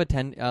gonna have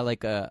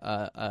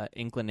a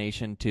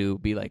inclination to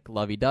be like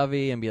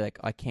lovey-dovey and be like,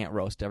 I can't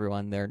roast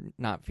everyone. They're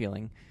not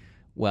feeling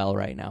well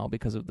right now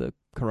because of the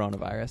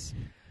coronavirus.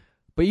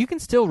 But you can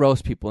still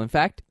roast people. In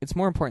fact, it's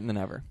more important than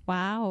ever.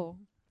 Wow.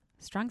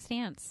 Strong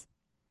stance.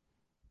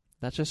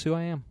 That's just who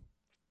I am.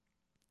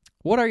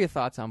 What are your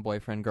thoughts on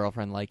boyfriend,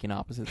 girlfriend liking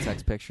opposite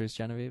sex pictures,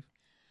 Genevieve?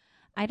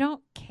 I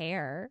don't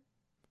care.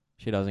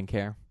 She doesn't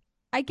care.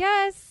 I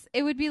guess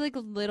it would be like a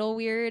little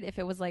weird if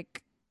it was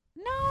like,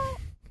 no.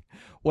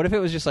 What if it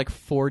was just like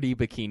 40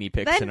 bikini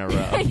pics Then in a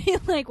row? I'd be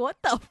like, what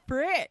the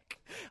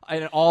frick?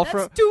 And all That's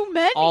from too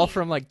many. all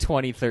from like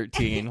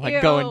 2013, like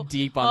Ew. going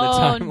deep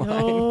on the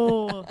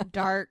timeline. No.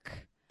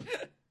 Dark.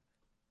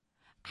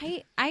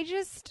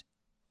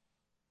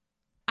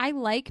 I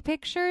like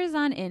pictures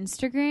on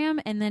Instagram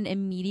and then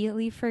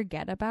immediately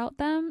forget about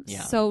them.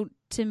 Yeah. So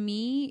to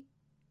me,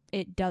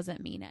 it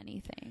doesn't mean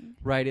anything.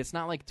 Right, it's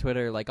not like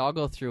Twitter. Like, I'll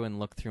go through and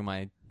look through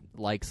my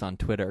likes on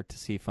Twitter to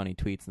see funny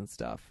tweets and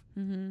stuff.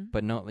 Mm-hmm.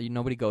 But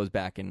nobody goes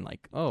back and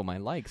like, oh, my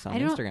likes on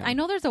Instagram. I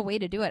know there's a way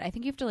to do it. I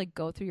think you have to like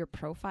go through your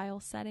profile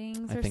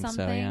settings I or think so,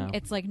 something. yeah.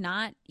 It's like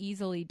not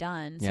easily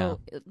done. Yeah. So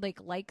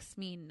like likes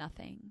mean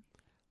nothing.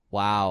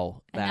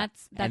 Wow. And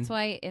that's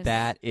why it's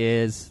that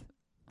is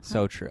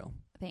so true.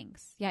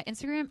 Thanks. Yeah,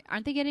 Instagram,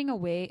 aren't they getting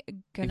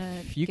gonna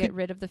If you get could-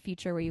 rid of the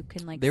feature where you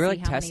can like They were see like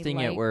how many testing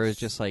it where it's likes?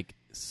 just like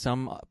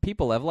some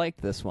people have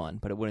liked this one,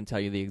 but it wouldn't tell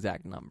you the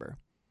exact number.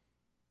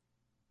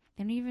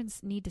 They don't even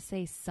need to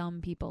say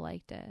some people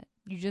liked it.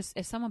 You just,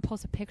 if someone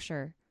posts a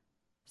picture,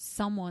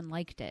 someone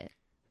liked it.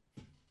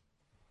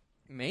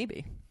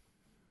 Maybe.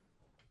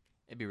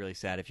 It'd be really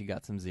sad if you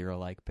got some 0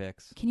 like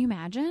pics. Can you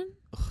imagine?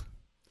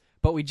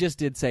 But we just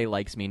did say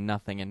likes mean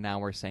nothing, and now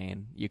we're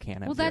saying you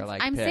can't have Well, 0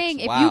 like I'm pics. saying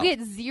if Wow. you get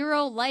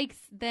 0 likes,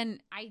 then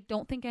I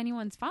don't think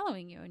anyone's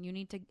following you, and you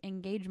need to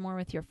engage more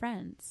with your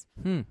friends.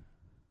 And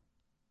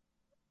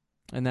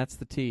that's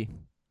the tea.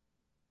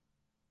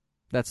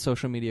 That's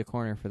Social Media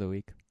Corner for the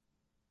week.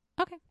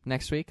 Okay.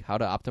 Next week, how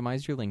to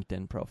optimize your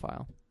LinkedIn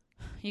profile.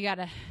 You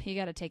gotta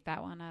take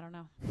that one. I don't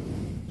know.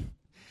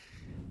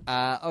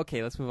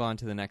 Okay, let's move on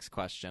to the next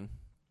question.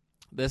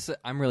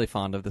 I'm really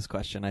fond of this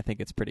question. I think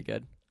it's pretty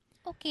good.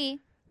 Okay.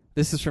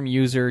 This is from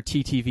user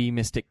TTV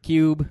Mystic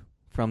Cube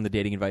from the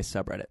Dating Advice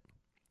subreddit.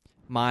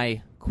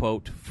 My,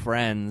 quote,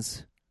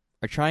 friends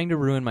are trying to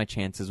ruin my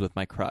chances with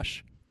my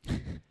crush.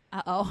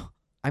 Uh-oh.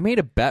 I made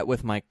a bet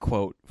with my,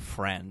 quote,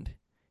 friend.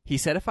 He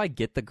said if I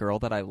get the girl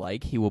that I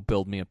like, he will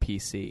build me a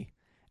PC.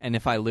 And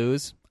if I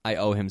lose, I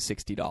owe him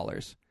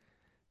 $60.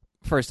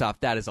 First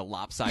off, that is a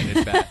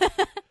lopsided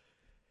bet.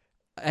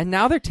 And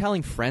now they're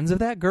telling friends of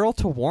that girl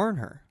to warn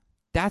her.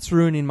 That's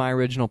ruining my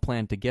original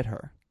plan to get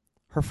her.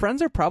 Her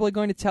friends are probably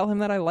going to tell him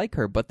that I like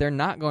her, but they're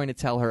not going to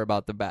tell her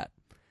about the bet.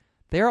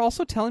 They are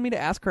also telling me to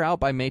ask her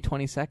out by May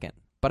 22nd.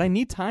 but I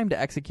need time to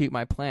execute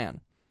my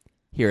plan.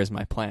 Here is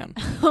my plan.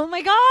 Oh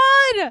my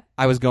God!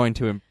 I was going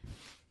to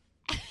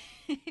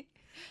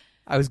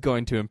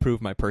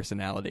improve my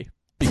personality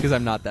because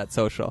I'm not that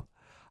social.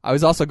 I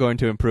was also going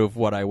to improve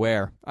what I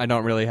wear. I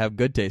don't really have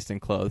good taste in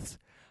clothes.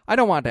 I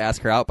don't want to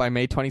ask her out by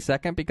May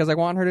 22nd because I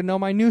want her to know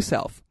my new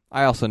self.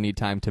 I also need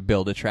time to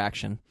build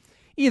attraction.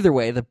 Either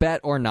way, the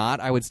bet or not,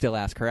 I would still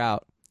ask her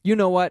out. You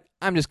know what?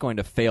 I'm just going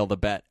to fail the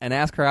bet and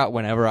ask her out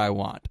whenever I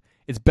want.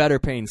 It's better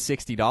paying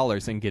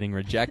 $60 than getting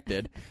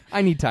rejected.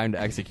 I need time to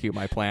execute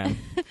my plan.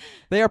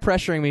 They are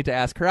pressuring me to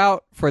ask her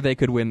out, for they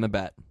could win the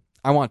bet.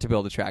 I want to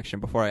build attraction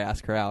before I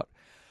ask her out.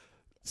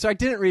 So I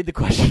didn't read the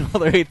question all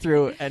the way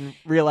through and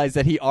realize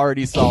that he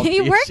already solved the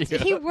issue.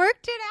 He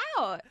worked it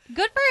out.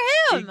 Good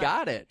for him. He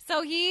got it.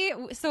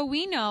 So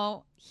we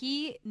know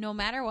he, no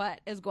matter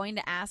what, is going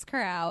to ask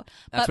her out.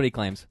 That's what he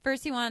claims.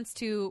 First, he wants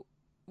to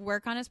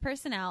work on his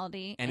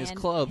personality and his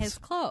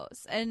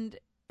clothes. And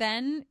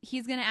then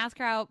he's going to ask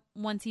her out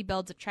once he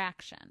builds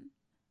attraction.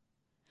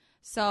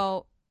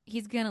 So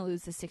he's going to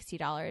lose the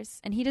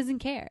 $60, and he doesn't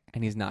care.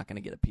 And he's not going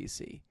to get a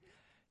PC.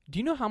 Do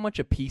you know how much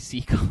a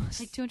PC costs?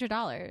 Like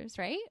 $200,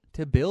 right?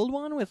 To build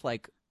one with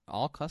like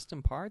all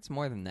custom parts?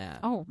 More than that.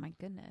 Oh my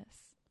goodness.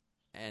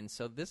 And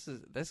so this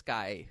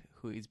guy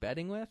who he's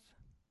betting with,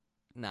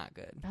 not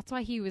good. That's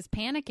why he was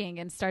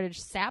panicking and started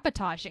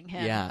sabotaging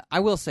him. Yeah,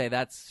 I will say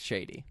that's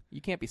shady.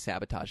 You can't be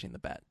sabotaging the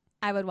bet.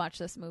 I would watch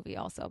this movie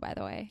also, by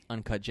the way.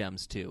 Uncut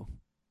Gems 2.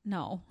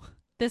 No,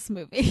 this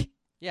movie.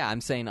 Yeah,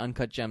 I'm saying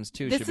Uncut Gems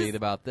 2 should be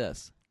about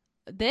this.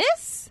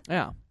 This?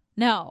 Yeah.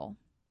 No.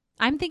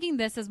 I'm thinking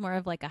this is more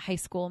of like a high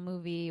school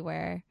movie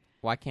where...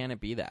 Why can't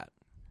it be that?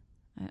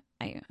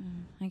 I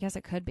guess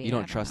it could be. You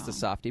don't trust the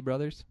Safdie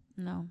brothers?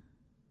 No.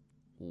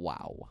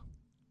 Wow.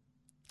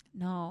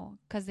 No,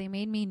 because they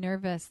made me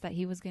nervous that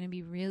he was going to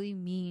be really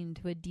mean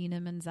to Idina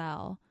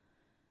Menzel.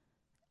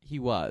 He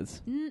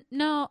was.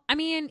 No, I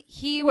mean,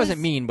 he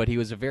wasn't mean, but he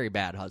was a very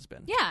bad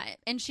husband. Yeah,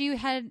 and she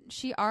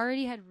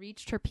already had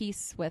reached her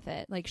peace with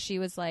it. Like, she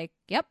was like,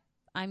 yep,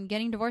 I'm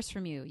getting divorced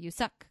from you. You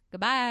suck.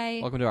 Goodbye.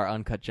 Welcome to our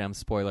Uncut Gems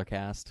spoiler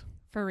cast.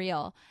 For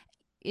real.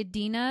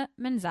 Idina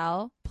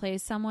Menzel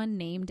plays someone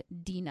named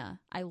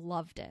Dina. I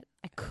loved it.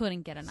 I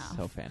couldn't get enough.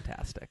 So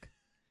fantastic.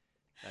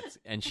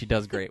 And she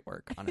does great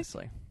work,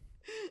 honestly.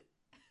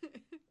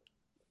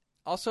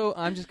 Also,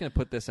 I'm just going to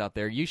put this out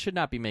there. You should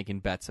not be making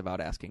bets about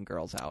asking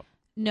girls out.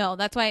 No,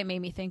 that's why it made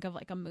me think of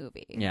like a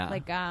movie. Yeah.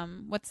 Like,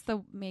 what's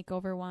the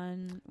makeover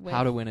one? With...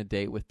 How to Win a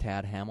Date with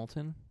Tad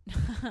Hamilton?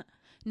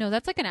 No,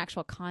 that's like an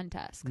actual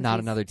contest. Not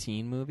another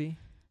teen movie?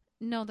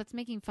 No, that's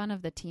making fun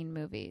of the teen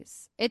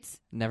movies. It's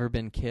Never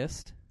Been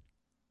Kissed?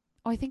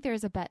 Oh, I think there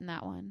is a bet in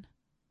that one.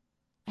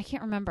 I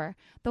can't remember.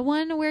 The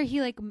one where he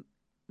like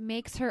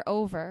makes her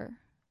over.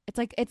 It's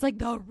like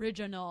the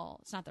original.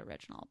 It's not the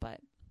original, but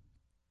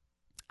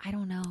I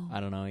don't know.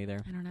 I don't know either.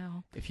 I don't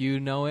know. If you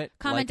know it,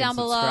 comment like down and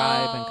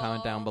subscribe below. And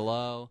comment down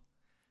below.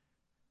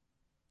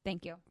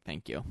 Thank you.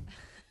 Thank you.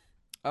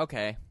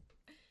 Okay.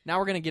 Now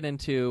we're going to get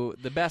into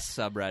the best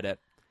subreddit.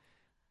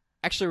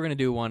 Actually, we're going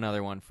to do one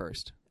other one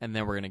first, and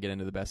then we're going to get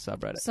into the best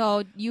subreddit.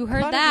 So you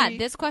heard that.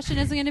 This question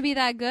isn't going to be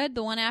that good.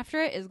 The one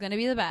after it is going to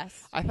be the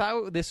best. I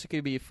thought this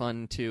could be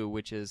fun, too,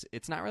 which is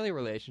it's not really a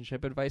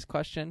relationship advice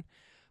question,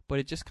 but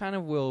it just kind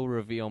of will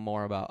reveal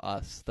more about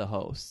us, the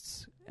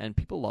hosts. And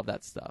people love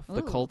that stuff. Ooh.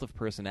 The cult of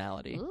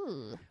personality.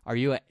 Ooh. Are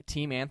you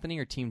Team Anthony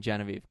or Team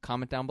Genevieve?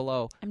 Comment down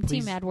below. I'm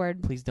Team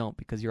Edward. Please don't,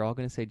 because you're all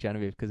going to say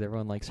Genevieve because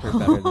everyone likes her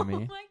better than me. Oh,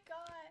 my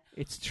God.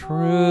 It's true.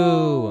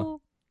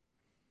 Oh.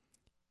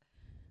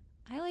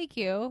 I like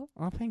you.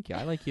 Oh, thank you.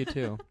 I like you,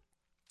 too.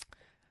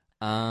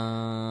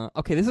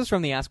 Okay, this is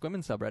from the Ask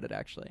Women subreddit,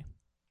 actually.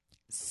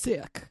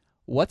 Sick.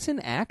 What's an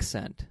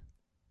accent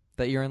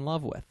that you're in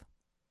love with?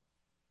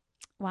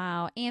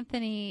 Wow.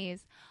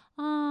 Anthony's.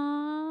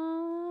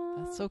 Aww.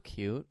 That's so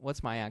cute.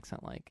 What's my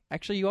accent like?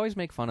 Actually, you always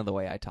make fun of the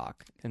way I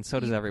talk, and so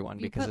does everyone,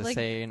 because of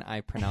saying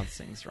I pronounce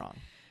things wrong.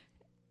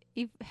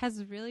 He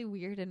has really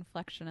weird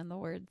inflection in the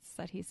words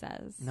that he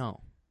says.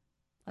 No,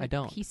 like, I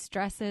don't. He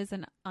stresses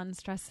and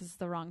unstresses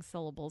the wrong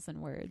syllables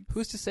in words.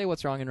 Who's to say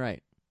what's wrong and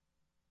right?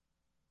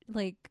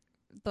 Like,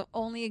 the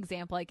only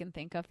example I can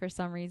think of for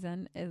some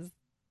reason is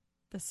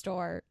the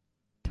store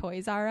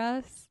Toys R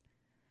Us.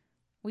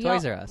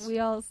 Toys R Us. We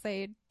all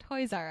say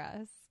Toys R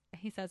Us.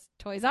 He says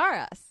Toys R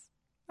Us.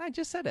 I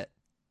just said it.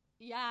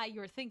 Yeah, you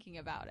were thinking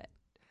about it.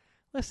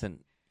 Listen,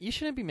 you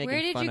shouldn't be making fun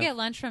Where of... did you get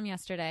lunch from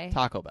yesterday?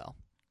 Taco Bell.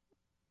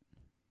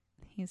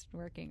 He's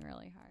working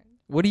really hard.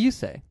 What do you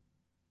say?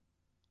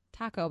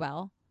 Taco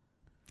Bell.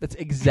 That's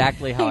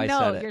exactly how I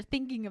said it. No, you're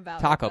thinking about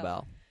Taco it,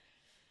 Bell.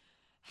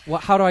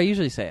 How do I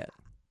usually say it?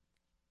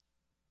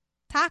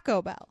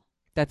 Taco Bell.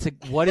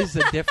 What is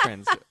the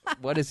difference?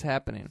 What is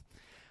happening?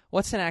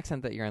 What's an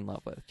accent that you're in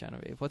love with,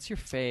 Genevieve? What's your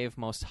fave,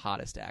 most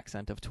hottest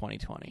accent of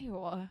 2020?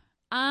 Ew.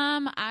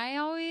 I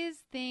always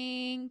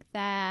think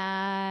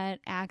that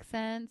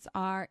accents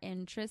are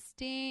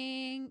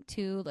interesting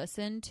to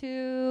listen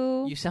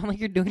to. You sound like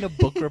you're doing a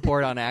book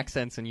report on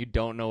accents and you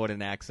don't know what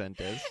an accent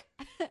is.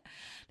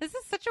 This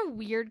is such a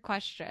weird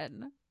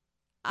question.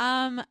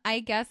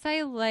 I guess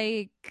I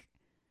like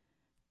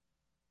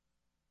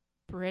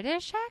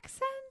British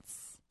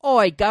accents.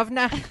 Oi,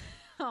 governor.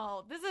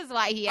 Oh, this is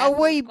why he A asked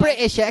wee this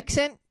British question.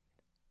 accent.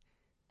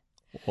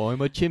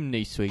 I'm a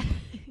chimney sweep.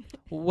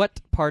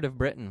 What part of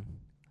Britain?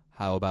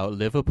 How about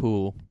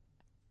Liverpool?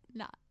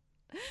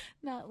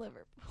 Not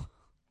Liverpool.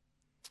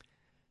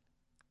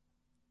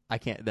 I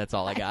can't. That's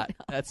all I got. know.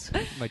 That's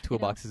my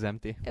toolbox is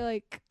empty.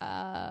 Like,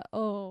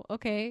 oh,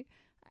 okay.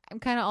 I'm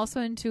kind of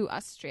also into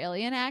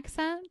Australian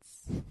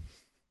accents.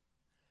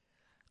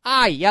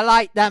 Aye, you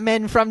like the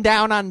men from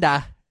down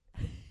under?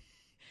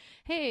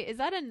 Hey, is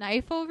that a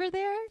knife over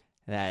there?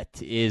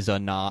 That is a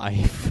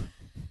knife.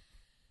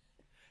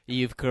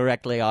 You've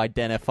correctly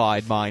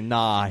identified my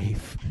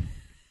knife.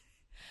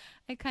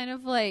 I kind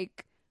of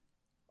like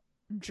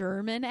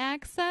German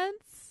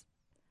accents.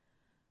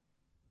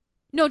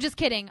 No, just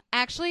kidding.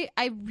 Actually,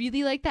 I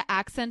really like the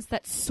accents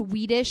that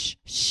Swedish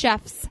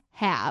chefs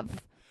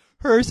have.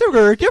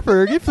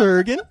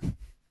 Fergie.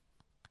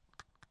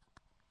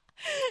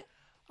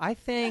 I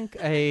think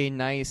a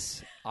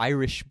nice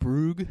Irish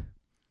brogue.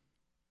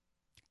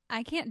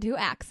 I can't do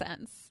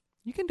accents.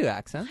 You can do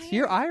accents.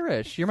 You're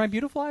Irish. You're my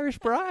beautiful Irish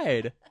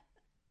bride.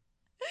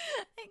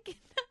 I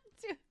cannot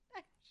do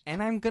that.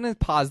 And I'm going to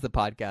pause the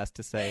podcast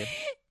to say,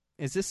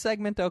 is this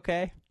segment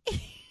okay?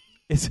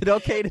 Is it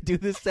okay to do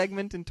this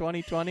segment in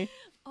 2020?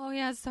 Oh,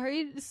 yeah.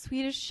 Sorry,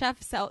 Swedish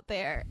chefs out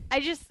there.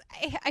 I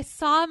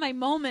saw my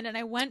moment and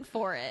I went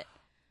for it.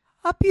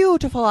 A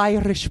beautiful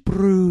Irish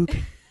brogue.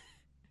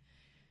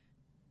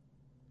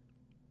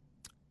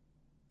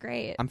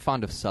 Great. I'm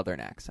fond of Southern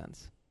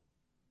accents.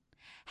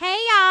 Hey,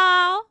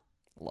 y'all.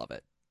 Love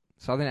it.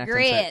 Southern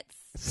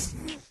accents. Grits.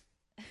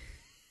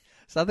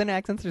 Southern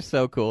accents are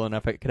so cool, and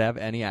if I could have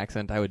any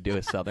accent, I would do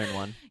a Southern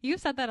one. You've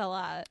said that a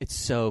lot. It's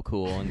so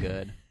cool and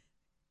good.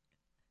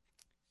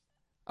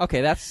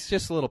 Okay, that's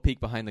just a little peek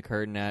behind the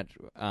curtain at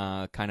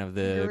kind of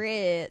the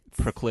Grits.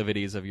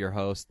 proclivities of your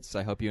hosts.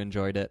 I hope you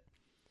enjoyed it.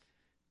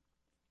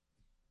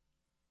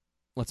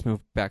 Let's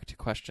move back to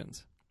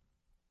questions.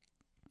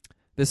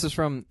 This is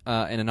from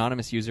an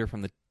anonymous user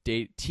from the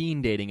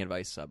teen dating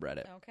advice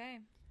subreddit. Okay.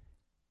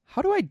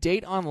 How do I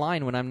date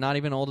online when I'm not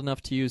even old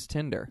enough to use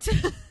Tinder?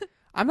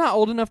 I'm not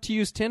old enough to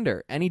use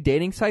Tinder. Any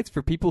dating sites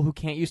for people who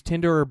can't use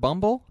Tinder or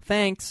Bumble?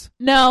 Thanks.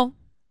 No.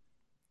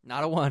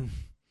 Not a one.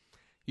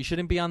 You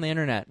shouldn't be on the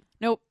internet.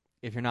 Nope.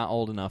 If you're not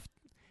old enough.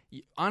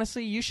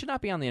 Honestly, you should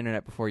not be on the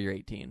internet before you're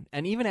 18.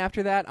 And even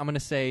after that, I'm going to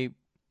say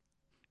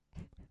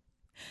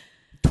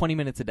 20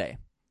 minutes a day.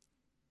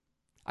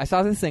 I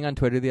saw this thing on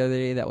Twitter the other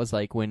day that was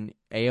like when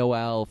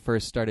AOL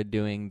first started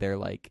doing their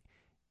like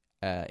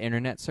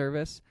internet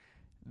service,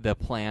 the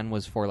plan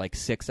was for like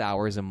 6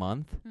 hours a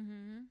month. Mm-hmm.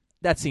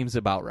 That seems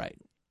about right.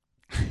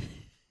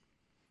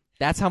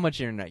 That's how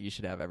much internet you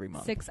should have every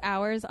month. 6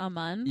 hours a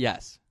month?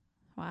 Yes.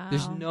 Wow.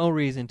 There's no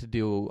reason to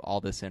do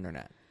all this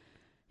internet.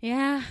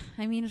 Yeah,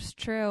 I mean, it's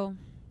true.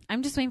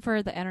 I'm just waiting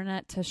for the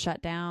internet to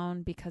shut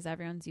down because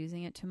everyone's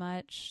using it too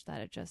much,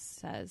 that it just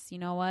says, you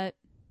know what?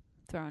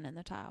 Throwing in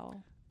the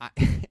towel.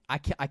 I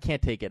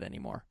can't take it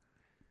anymore.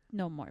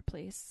 No more,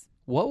 please.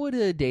 What would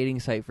a dating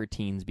site for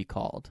teens be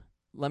called?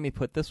 Let me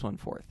put this one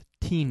forth.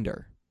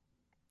 Tinder.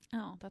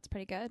 Oh, that's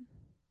pretty good.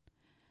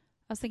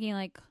 I was thinking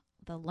like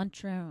the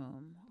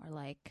lunchroom or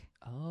like...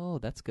 Oh,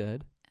 that's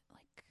good.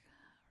 Like...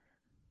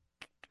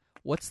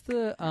 What's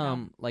the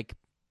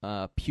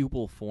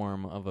pupil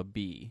form of a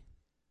bee?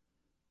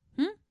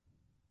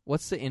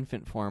 What's the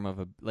infant form of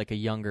a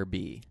younger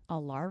bee? A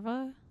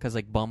larva? Because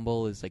like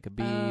Bumble is like a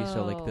bee,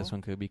 so like this Oh.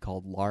 one could be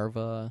called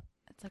larva.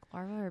 It's like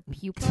larva or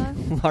pupa?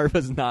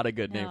 Larva's not a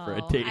good name for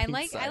a No. dating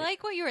I site.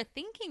 like what you were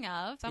thinking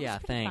of. That Yeah,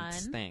 was pretty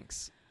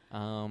thanks.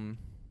 fun.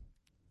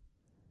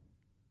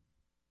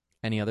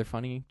 Any other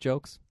funny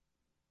jokes?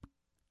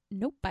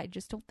 Nope, I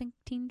just don't think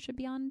teens should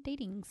be on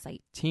dating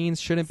sites.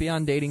 Teens shouldn't be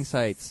on dating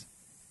sites.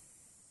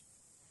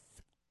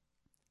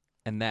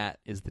 And that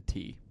is the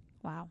T.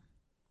 Wow.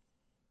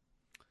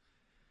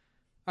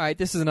 All right,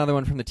 this is another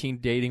one from the Teen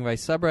Dating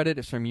Advice subreddit.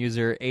 It's from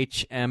user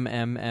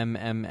HMMMMM.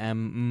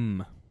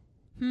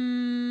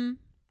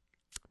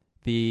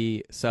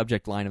 The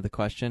subject line of the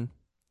question,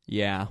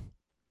 yeah.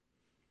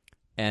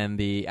 And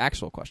the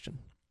actual question.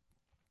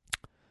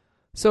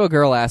 So a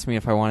girl asked me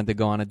if I wanted to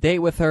go on a date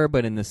with her,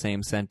 but in the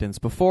same sentence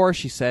before,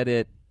 she said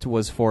it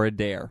was for a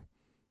dare.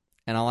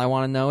 And all I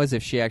want to know is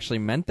if she actually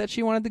meant that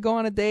she wanted to go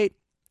on a date,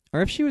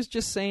 or if she was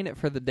just saying it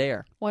for the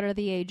dare. What are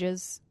the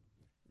ages?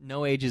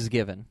 No age is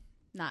given.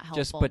 Not helpful.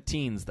 Just put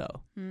teens,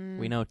 though.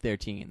 We know they're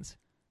teens.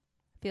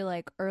 I feel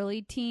like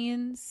early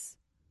teens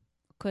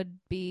could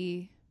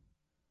be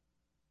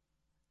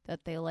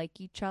that they like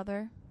each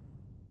other.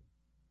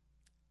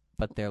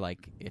 But they're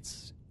like,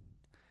 it's...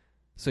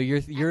 So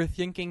you're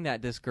thinking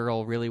that this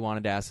girl really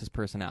wanted to ask this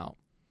person out.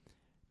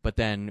 But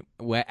then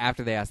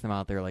after they ask them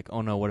out, they're like,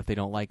 oh no, what if they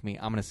don't like me?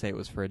 I'm going to say it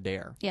was for a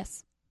dare.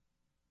 Yes.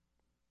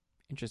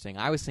 Interesting.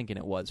 I was thinking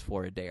it was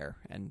for a dare,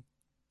 and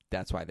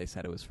that's why they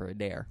said it was for a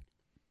dare.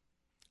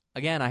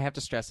 Again, I have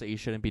to stress that you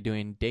shouldn't be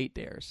doing date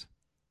dares.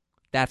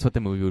 That's what the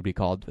movie would be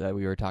called that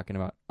we were talking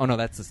about. Oh, no,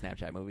 that's the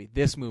Snapchat movie.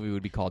 This movie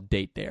would be called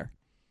Date Dare.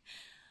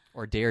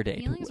 Or Dare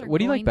Date. What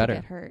do you like better?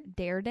 Get her.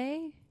 Dare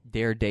Day?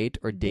 Dare Date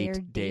or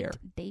Date Dare?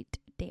 Date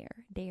Dare.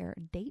 Dare.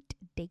 Date.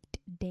 Date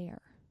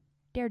Dare.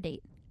 Dare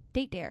Date.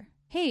 Date Dare.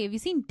 Hey, have you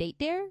seen Date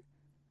Dare?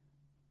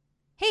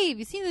 Hey, have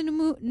you seen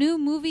the new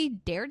movie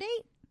Dare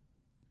Date?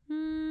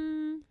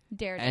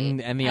 Dare Date.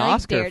 And the I like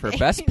Oscar Dare for Date.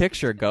 Best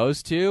Picture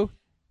goes to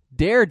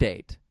Dare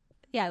Date.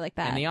 Yeah, I like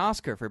that. And the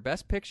Oscar for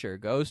Best Picture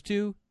goes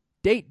to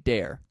Date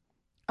Dare.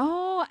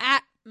 Oh,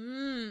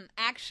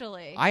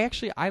 actually.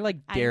 I like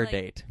Dare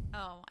Date.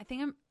 Oh, I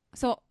think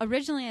so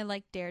originally I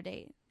liked Dare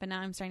Date, but now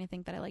I'm starting to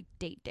think that I like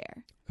Date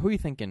Dare. Who are you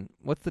thinking?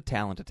 What's the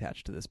talent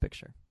attached to this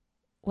picture?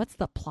 What's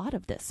the plot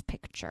of this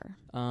picture?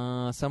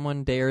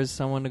 Someone dares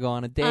someone to go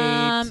on a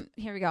date.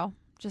 Here we go.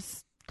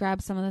 Just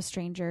grab some of the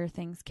Stranger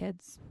Things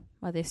kids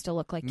while they still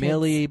look like kids.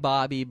 Millie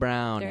Bobby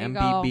Brown, There you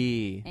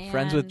MBB, go.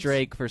 friends with And-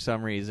 Drake for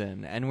some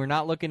reason, and we're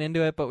not looking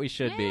into it, but we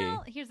should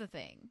Well, here's the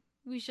thing.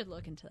 We should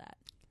look into that.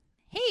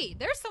 Hey,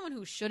 there's someone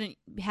who shouldn't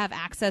have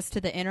access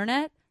to the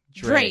internet.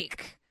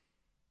 Drake.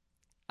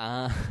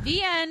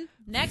 The end.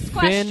 Next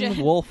question.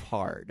 Finn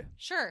Wolfhard.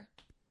 Sure.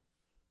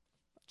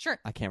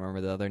 I can't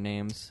remember the other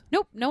names.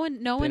 Nope. No one They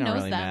knows don't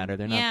really them. matter.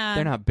 They're Yeah. not.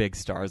 They're not big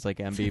stars like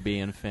MBB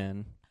and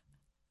Finn.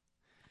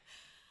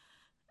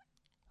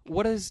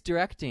 What is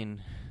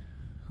directing?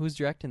 Who's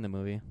directing the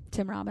movie?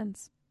 Tim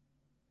Robbins.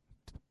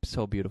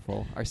 So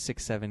beautiful. Our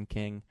 6'7"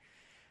 king.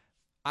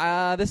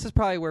 This is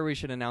probably where we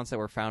should announce that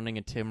we're founding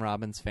a Tim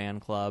Robbins fan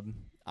club.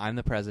 I'm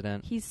the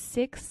president. He's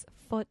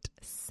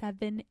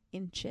 6'7"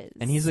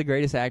 And he's the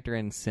greatest actor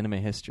in cinema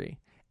history.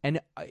 And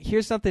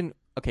here's something.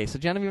 Okay, so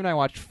Genevieve and I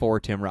watched 4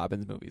 Tim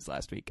Robbins movies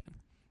last weekend.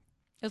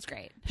 It was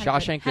great.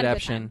 Shawshank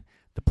Redemption,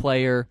 The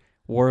Player,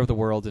 War of the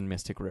Worlds, and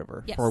Mystic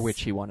River, Yes. for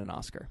which he won an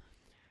Oscar.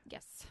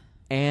 Yes.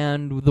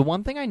 And the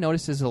one thing I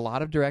noticed is a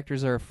lot of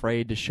directors are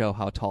afraid to show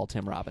how tall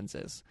Tim Robbins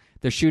is.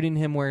 They're shooting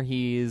him where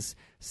he's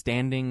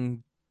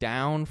standing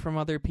down from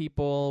other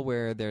people,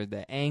 where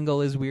the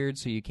angle is weird,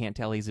 so you can't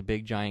tell he's a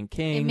big giant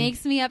king. It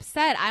makes me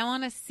upset. I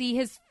want to see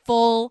his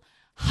full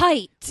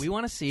height. We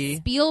want to see.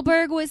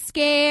 Spielberg was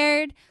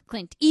scared.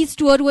 Clint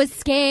Eastwood was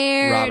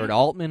scared. Robert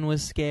Altman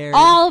was scared.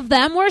 All of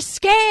them were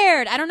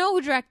scared. I don't know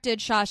who directed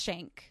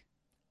Shawshank.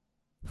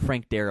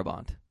 Frank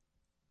Darabont.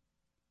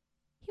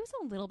 He was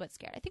a little bit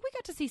scared. I think we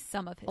got to see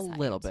some of his A height.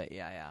 little bit,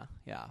 yeah.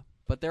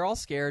 But they're all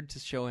scared to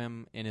show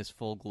him in his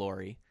full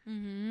glory.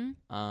 Mm-hmm.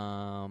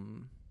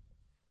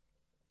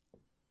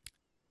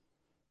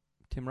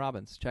 Tim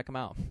Robbins, check him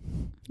out.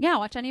 Yeah,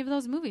 watch any of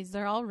those movies.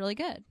 They're all really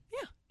good.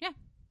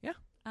 Yeah.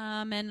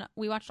 And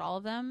we watched all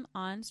of them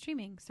on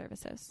streaming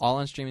services. All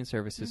on streaming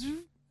services.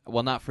 Mhm.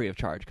 Well, not free of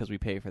charge because we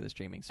pay for the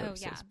streaming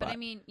services. Oh yeah, but I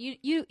mean,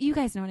 you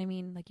guys know what I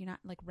mean. Like, you're not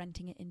like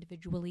renting it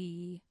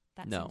individually.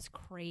 That No. seems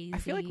crazy. I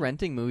feel like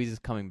renting movies is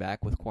coming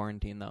back with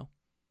quarantine, though.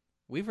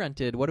 We've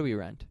rented. What do we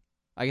rent?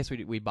 I guess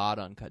we bought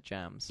Uncut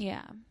Gems.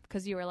 Yeah,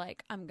 because you were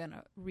like, I'm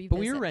gonna revisit. But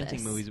we were renting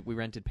this. movies. We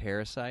rented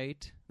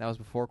Parasite. That was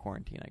before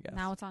quarantine, I guess.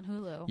 Now it's on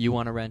Hulu. You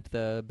want to rent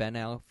the Ben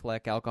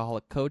Affleck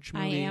Alcoholic Coach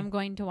movie? I am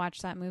going to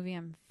watch that movie.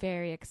 I'm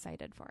very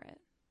excited for it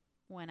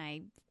when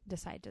I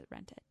decide to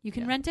rent it. You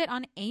can Yeah. rent it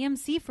on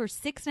AMC for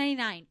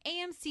 $6.99.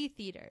 AMC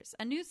Theaters,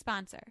 a new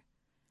sponsor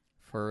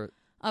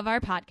of our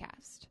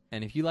podcast,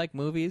 And if you like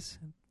movies,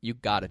 you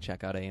got to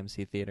check out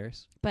AMC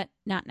Theaters. but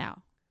not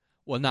now.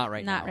 Well, not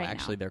right Not now. right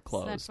Actually, now. they're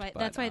closed. So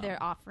that's but, why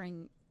they're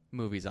offering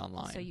movies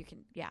online. so you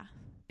can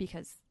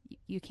because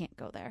you can't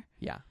go there.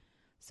 Yeah.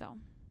 So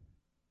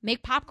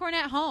make popcorn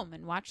at home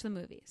and watch the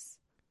movies.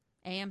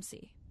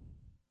 AMC.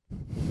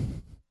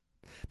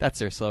 That's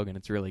their slogan.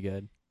 It's really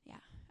good.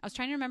 I was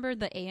trying to remember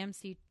the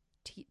AMC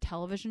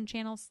television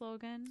channel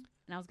slogan,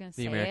 and I was going to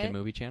say The American it,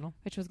 Movie Channel.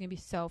 which was going to be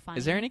so funny.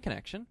 Is there any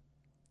connection?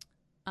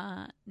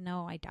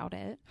 No, I doubt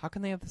it. How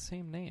can they have the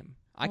same name?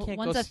 I Well, can't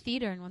one's go. a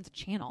theater and one's a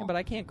channel. Yeah, but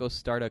I can't go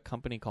start a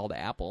company called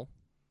Apple.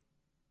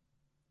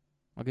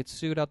 I'll get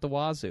sued out the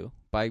wazoo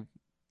by,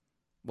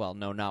 well,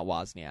 no, not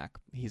Wozniak.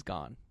 He's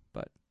gone,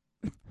 but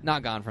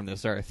not gone from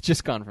this earth,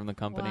 just gone from the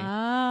company.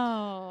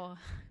 Wow.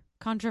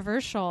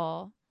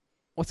 Controversial.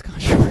 What's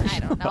controversial? I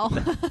don't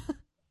know.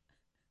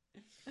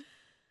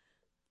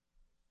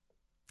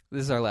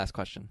 This is our last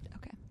question.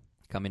 Okay.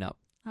 Coming up.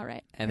 All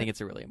right. I think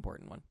it's a really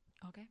important one.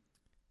 Okay.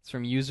 It's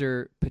from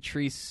user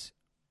Patrice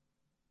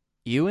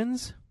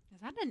Ewins.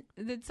 Is that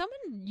did someone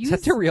Is use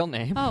that their real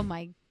name? Oh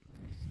my.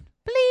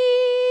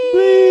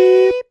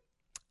 Bleep.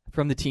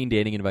 From the Teen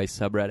Dating Advice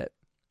subreddit.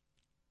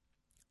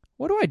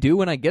 What do I do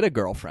when I get a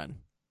girlfriend?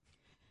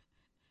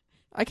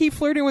 I keep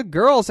flirting with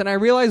girls, and I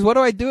realize, what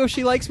do I do if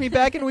she likes me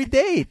back and we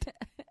date?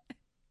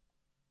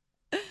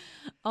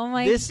 Oh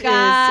my This god.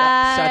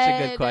 is such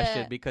a good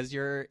question because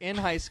you're in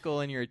high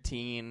school and you're a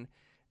teen,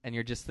 and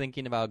you're just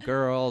thinking about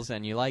girls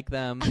and you like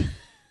them,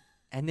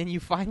 and then you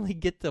finally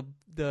get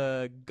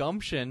the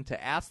gumption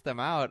to ask them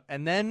out,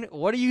 and then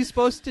what are you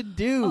supposed to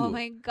do? Oh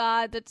my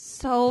god, that's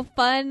so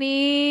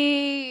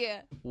funny.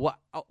 What?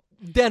 Oh,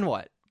 then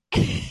what?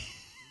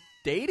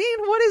 Dating?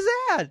 What is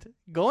that?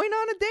 Going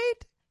on a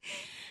date?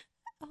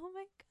 Oh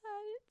my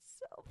God, it's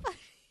so funny.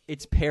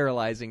 It's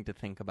paralyzing to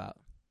think about.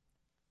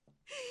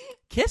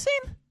 Kissing?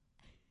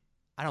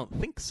 I don't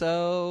think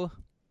so.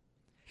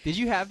 Did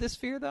you have this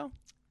fear, though?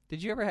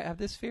 Did you ever have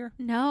this fear?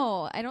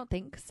 No, I don't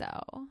think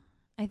so.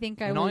 I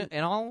think In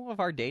all of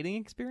our dating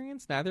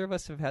experience, neither of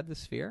us have had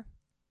this fear.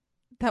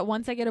 that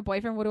once I get a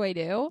boyfriend, what do I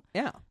do?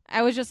 Yeah.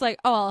 I was just like,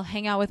 oh, I'll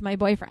hang out with my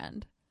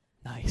boyfriend.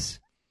 Nice.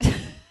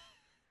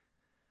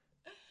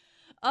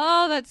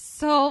 Oh, that's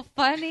so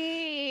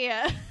funny.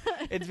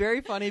 It's very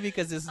funny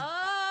because this.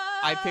 Oh.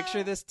 I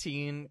picture this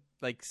teen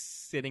like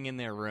sitting in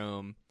their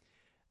room,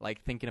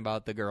 like thinking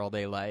about the girl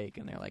they like,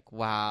 and they're like,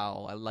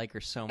 "Wow, I like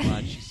her so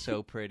much. She's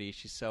so pretty.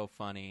 She's so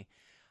funny.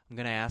 I'm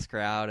gonna ask her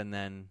out, and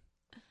then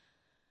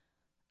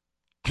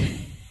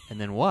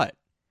what?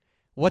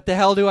 What the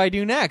hell do I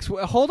do next?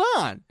 Hold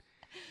on."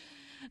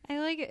 I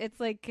like it. It's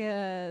like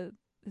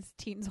this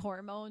teen's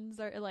hormones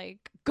are like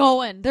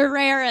going. They're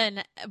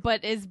raring,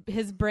 but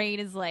his brain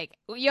is like,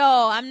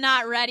 yo, I'm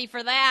not ready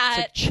for that.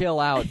 It's like, chill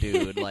out,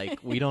 dude. Like,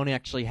 we don't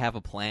actually have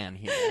a plan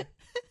here.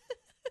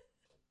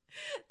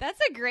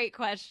 That's a great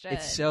question.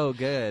 It's so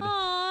good. Aww.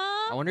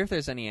 I wonder if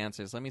there's any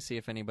answers. Let me see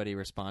if anybody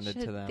responded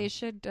to them. They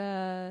should.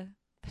 That's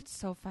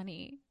so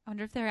funny. I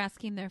wonder if they're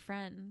asking their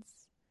friends.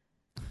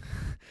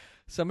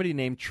 Somebody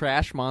named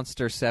Trash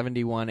Monster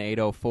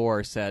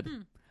 71804 said,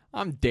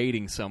 I'm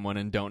dating someone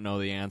and don't know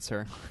the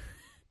answer.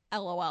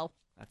 LOL.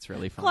 That's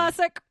really funny.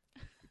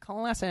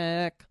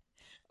 Classic.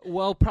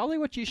 Well, probably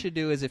what you should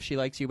do is if she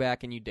likes you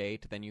back and you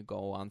date, then you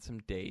go on some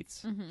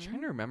dates. Mm-hmm. I'm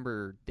trying to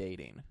remember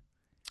dating.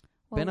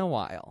 Well, Been a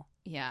while.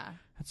 Yeah.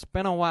 It's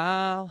been a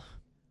while.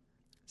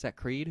 Is that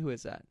Creed? Who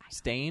is that?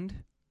 Stained?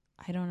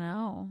 I don't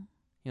know.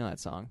 You know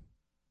that song?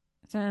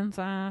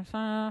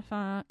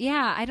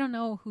 Yeah, I don't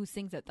know who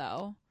sings it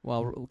though.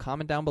 Well,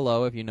 comment down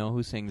below if you know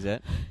who sings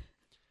it.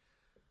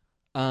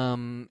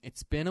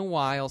 It's been a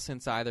while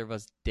since either of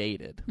us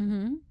dated.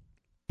 Mm-hmm.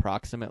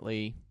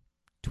 Approximately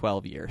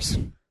 12 years.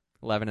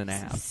 11 and a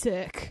half.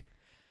 Sick.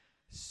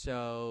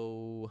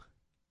 So,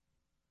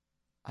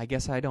 I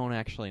guess I don't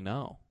actually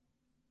know.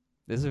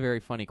 This is a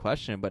very funny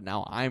question, but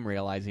now I'm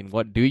realizing,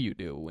 what do you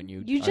do when you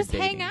are just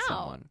dating hang out.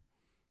 someone?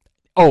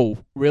 Oh,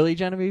 really,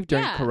 Genevieve?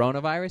 During Yeah.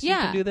 coronavirus, you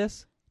Yeah. can do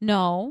this?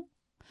 No.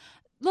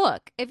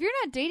 Look, if you're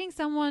not dating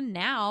someone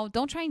now,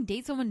 don't try and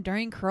date someone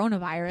during You're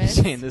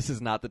coronavirus. saying this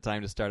is not the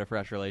time to start a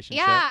fresh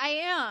relationship? Yeah, I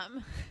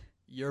am.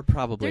 You're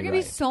probably There are going to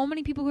right. be so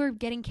many people who are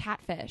getting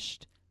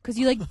catfished because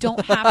you like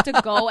don't have to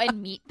go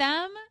and meet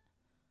them.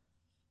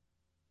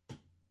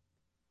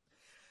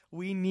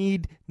 We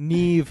need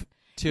Neve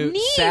to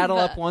Neve! saddle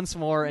up once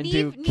more and Neve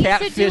do needs to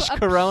Catfish do a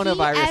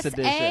Coronavirus PSA.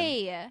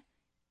 Edition.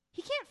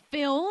 He can't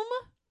film.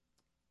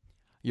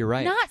 You're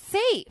right. Not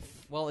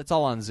safe. Well, it's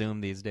all on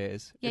Zoom these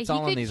days. Yeah, it's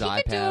all on these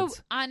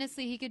iPads.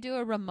 Honestly, he could do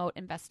a remote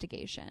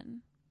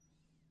investigation.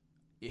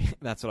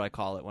 That's what I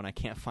call it when I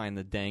can't find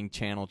the dang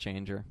channel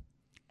changer.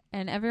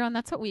 And everyone,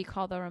 that's what we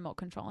call the remote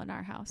control in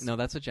our house. No,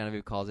 that's what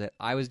Genevieve calls it.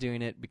 I was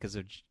doing it because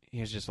of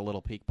here's just a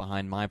little peek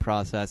behind my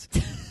process.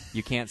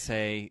 You can't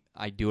say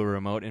I do a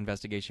remote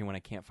investigation when I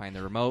can't find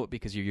the remote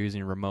because you're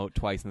using remote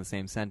twice in the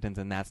same sentence,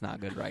 and that's not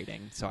good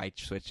writing. So I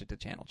switched it to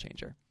channel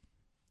changer.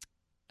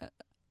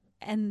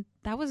 And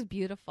that was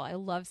beautiful. I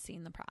love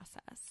seeing the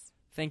process.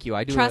 Thank you.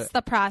 I do Trust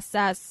the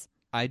process.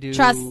 I do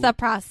Trust the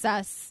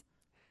process.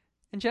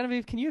 And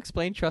Genevieve, can you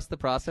explain trust the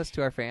process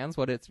to our fans,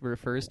 what it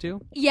refers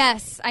to?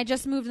 Yes, I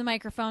just moved the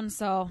microphone,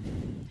 so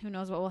who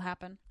knows what will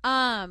happen.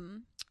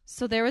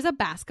 So there was a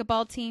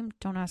basketball team.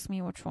 Don't ask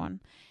me which one.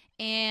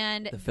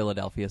 And The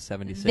Philadelphia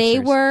 76ers. they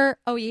were,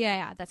 oh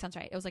yeah, that sounds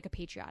right. It was like a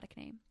patriotic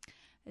name.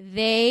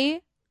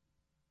 They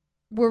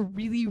were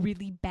really,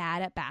 really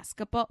bad at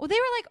basketball. Well, they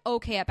were like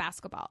okay at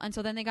basketball. And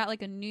so then they got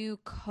like a new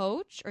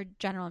coach or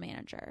general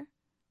manager.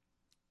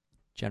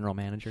 General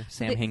manager,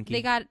 Sam Hinkie.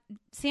 They got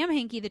Sam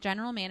Hinkie, the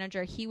general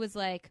manager. He was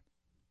like,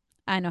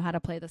 I know how to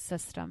play the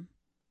system.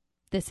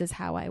 This is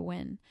how I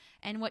win.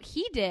 And what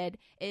he did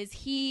is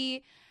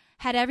he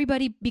had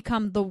everybody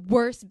become the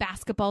worst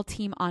basketball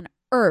team on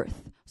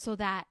earth so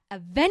that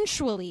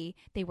eventually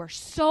they were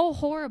so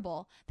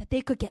horrible that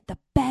they could get the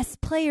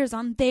best players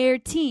on their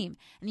team.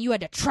 And you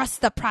had to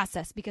trust the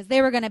process because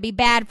they were going to be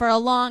bad for a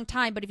long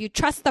time. But if you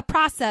trust the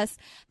process,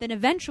 then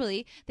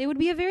eventually they would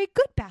be a very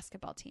good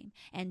basketball team.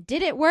 And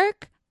did it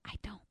work? I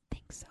don't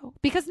think so.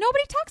 Because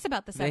nobody talks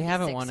about the 76ers. They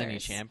haven't won any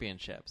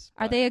championships.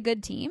 Are they a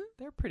good team?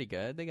 They're pretty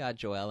good. They got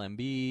Joel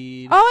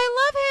Embiid. Oh,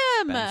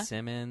 I love him. Ben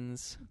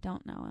Simmons.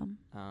 Don't know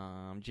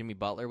him. Jimmy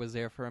Butler was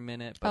there for a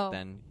minute, but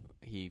then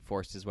he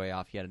forced his way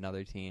off. He had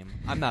another team.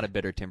 I'm not a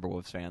bitter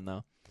Timberwolves fan,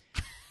 though.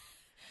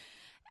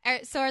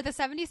 So are the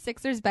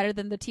 76ers better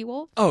than the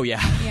T-Wolves? Oh,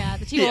 yeah. Yeah,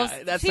 the T-Wolves,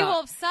 Yeah, that's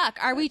T-Wolves suck.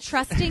 Are we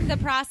trusting the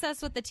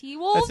process with the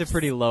T-Wolves? That's a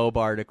pretty low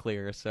bar to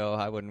clear, so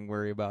I wouldn't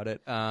worry about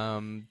it.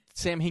 Sam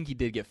Hinkie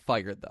did get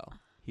fired, though.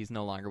 He's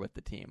no longer with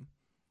the team.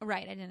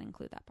 Right, I didn't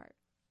include that part.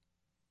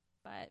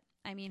 But,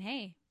 I mean,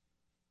 hey,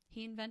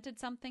 he invented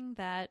something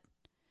that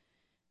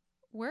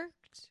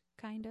worked,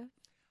 kind of.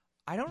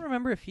 I don't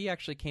remember if he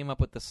actually came up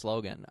with the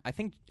slogan. I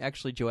think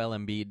actually Joel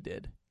Embiid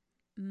did.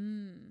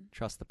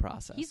 Trust the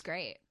process. He's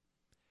great.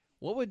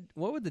 What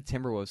would the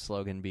Timberwolves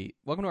slogan be?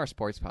 Welcome to our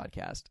sports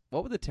podcast.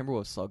 What would the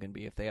Timberwolves slogan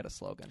be if they had a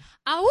slogan?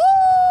 Ow!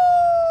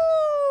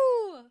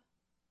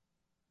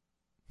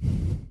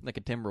 Like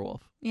a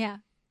Timberwolf. Yeah.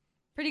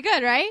 Pretty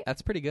good, right?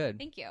 That's pretty good.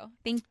 Thank you.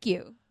 Thank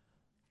you.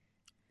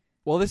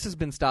 Well, this has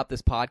been Stop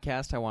This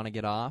Podcast. I want to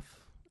get off.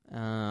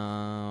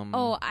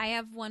 I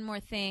have one more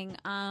thing.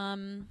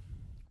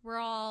 We're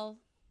all,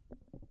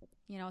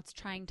 it's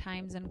trying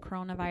times and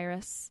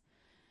coronavirus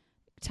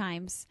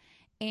times.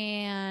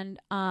 And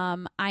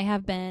I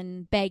have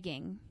been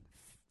begging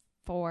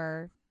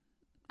for,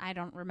 I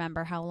don't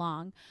remember how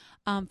long,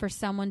 for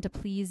someone to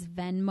please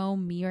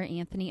Venmo me or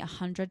Anthony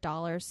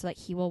 $100 so that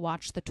he will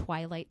watch the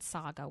Twilight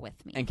Saga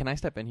with me. And can I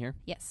step in here?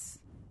 Yes.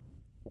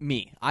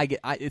 Me.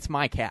 It's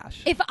my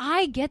cash. If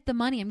I get the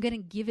money, I'm going to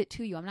give it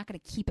to you. I'm not going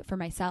to keep it for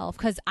myself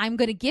because I'm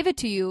going to give it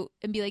to you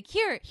and be like,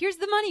 here's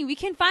the money. We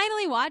can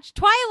finally watch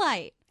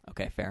Twilight.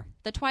 Okay, fair.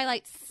 The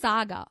Twilight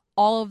Saga,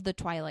 all of the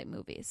Twilight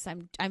movies.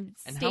 I'm And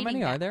stating how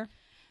many that. are there?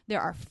 There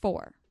are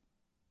 4.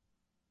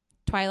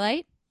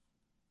 Twilight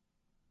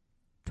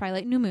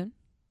New Moon,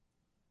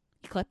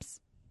 Eclipse,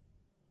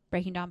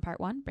 Breaking Dawn Part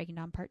 1, Breaking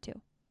Dawn Part 2.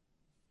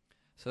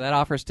 So that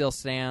offer still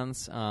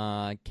stands.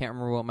 I can't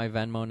remember what my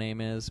Venmo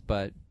name is,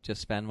 but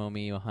just Venmo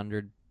me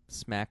 100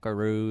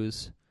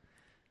 smackaroos.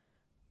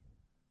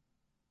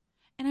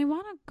 And I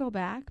want to go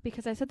back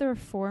because I said there were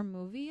 4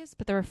 movies,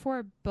 but there were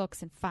 4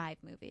 books and 5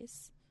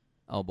 movies.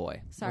 Oh,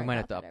 boy. Sorry we might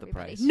have about to that, up the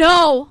everybody. price.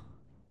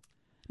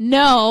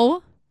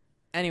 No.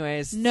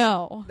 Anyways,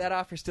 No. that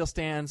offer still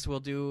stands.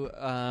 We'll do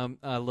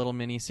a little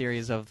mini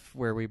series of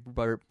where we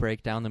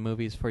break down the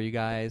movies for you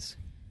guys.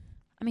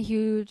 I'm a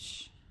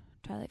huge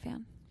Twilight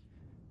fan.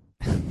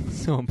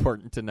 So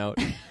important to note.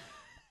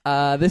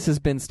 This has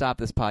been Stop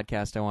This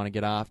Podcast. I want to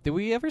get off. Did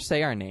we ever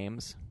say our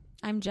names?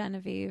 I'm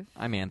Genevieve.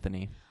 I'm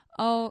Anthony.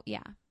 Oh,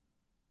 yeah.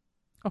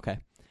 Okay.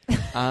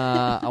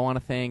 I want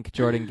to thank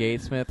Jordan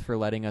Gatesmith for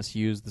letting us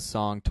use the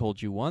song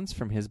Told You Once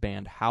from his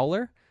band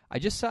Howler. I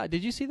just saw,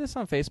 did you see this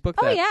on Facebook?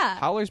 Oh, yeah.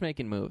 Howler's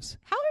making moves.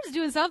 Howler's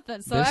doing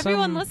something. So There's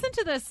everyone some- listen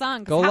to this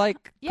song. Go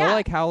like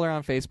yeah. Howler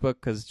on Facebook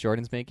because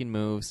Jordan's making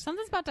moves.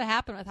 Something's about to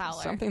happen with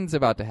Howler. Something's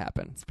about to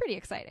happen. It's pretty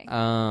exciting.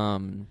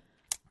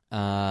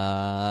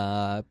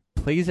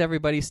 Please,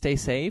 everybody, stay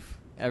safe.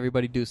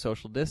 Everybody do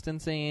social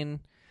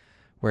distancing.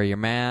 Wear your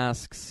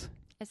masks.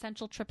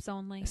 Essential trips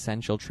only.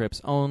 Essential trips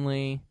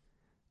only,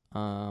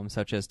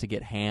 such as to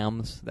get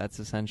hams. That's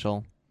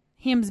essential.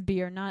 Ham's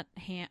beer, not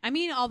ham. I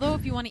mean, although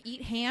if you want to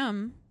eat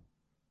ham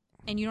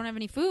and you don't have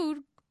any food,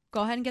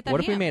 go ahead and get that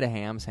What ham. if we made a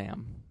ham?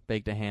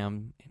 Baked a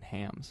ham in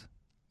hams?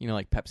 You know,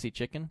 like Pepsi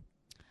chicken?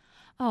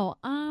 Oh,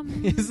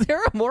 Is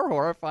there a more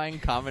horrifying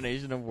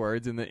combination of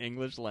words in the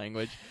English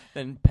language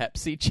than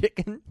Pepsi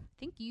chicken? I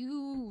think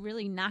you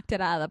really knocked it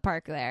out of the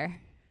park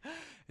there.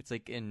 It's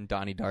like in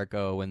Donnie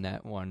Darko when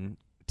that one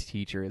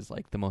teacher is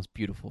like the most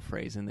beautiful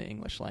phrase in the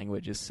English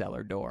language is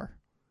cellar door.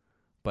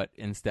 But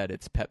instead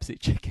it's Pepsi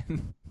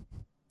chicken.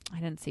 I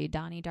didn't see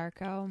Donnie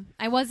Darko.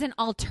 I was an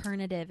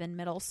alternative in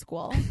middle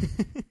school.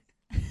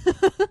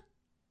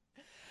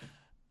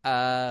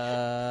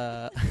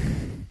 I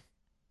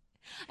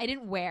I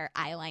didn't wear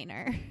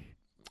eyeliner.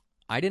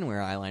 didn't wear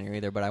eyeliner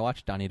either, but I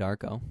watched Donnie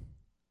Darko.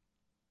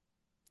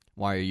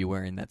 Why are you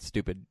wearing that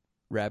stupid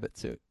rabbit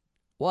suit?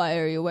 Why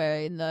are you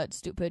wearing that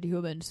stupid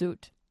human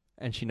suit?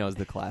 And she knows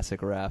the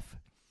classic ref.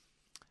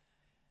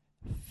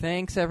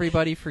 Thanks,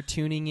 everybody, for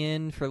tuning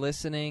in, for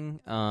listening.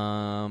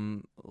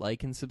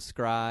 Like and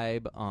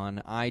subscribe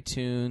on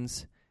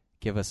iTunes.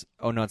 Give us...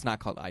 Oh, no, it's not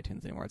called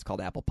iTunes anymore. It's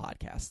called Apple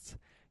Podcasts.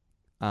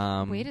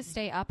 Way to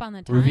stay up on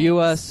the times. Review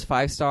us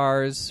 5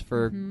 stars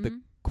for the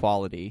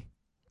quality.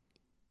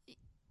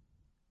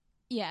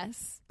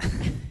 Yes.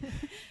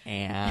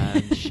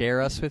 And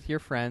share us with your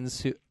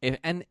friends.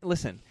 And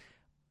listen,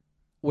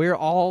 we're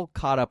all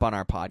caught up on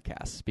our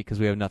podcasts because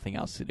we have nothing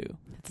else to do.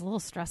 It's a little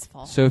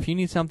stressful. So if you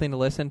need something to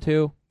listen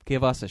to,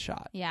 give us a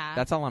shot. Yeah.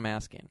 That's all I'm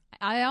asking.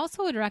 I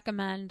also would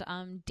recommend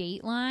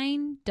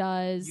Dateline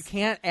does... You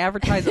can't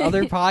advertise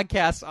other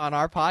podcasts on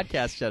our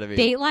podcast, Genevieve.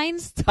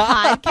 Dateline's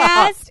Stop.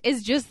 podcast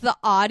is just the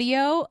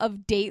audio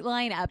of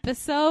Dateline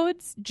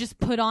episodes just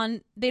put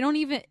on. They don't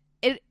even...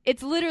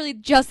 It's literally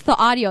just the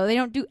audio. They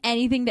don't do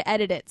anything to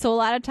edit it. So a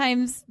lot of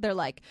times they're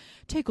like,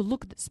 take a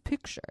look at this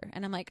picture.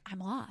 And I'm like, I'm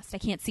lost. I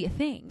can't see a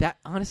thing. That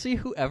honestly,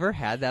 whoever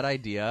had that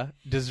idea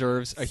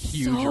deserves a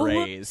huge so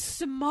raise.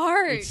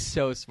 Smart. It's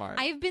so smart.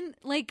 I've been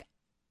like,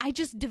 I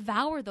just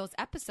devour those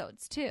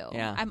episodes too.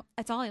 Yeah.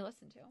 That's all I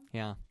listen to.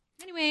 Yeah.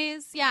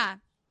 Anyways, yeah.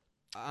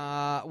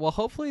 Well,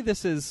 hopefully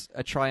this is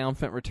a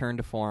triumphant return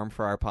to form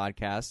for our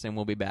podcast, and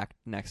we'll be back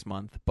next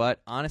month.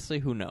 But honestly,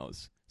 who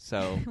knows?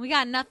 So We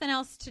got nothing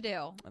else to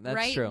do. That's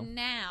right true.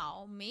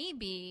 now,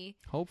 maybe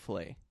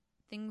hopefully.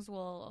 things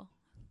will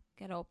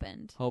get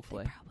opened.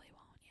 Hopefully. They probably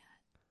won't yet.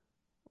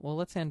 Well,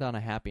 let's end on a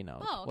happy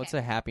note. Oh, okay. What's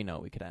a happy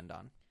note we could end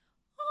on?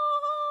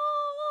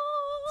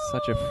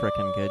 Such a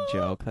frickin' good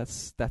joke.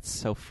 That's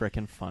so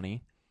frickin'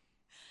 funny.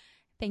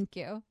 Thank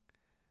you.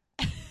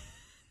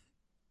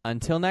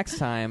 Until next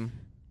time,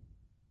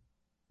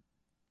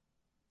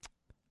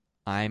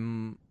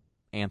 I'm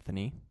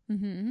Anthony,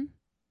 Mm-hmm.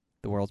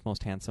 the world's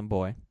most handsome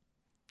boy.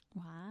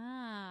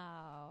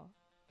 Wow.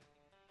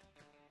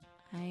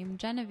 I'm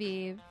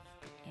Genevieve,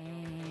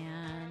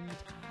 and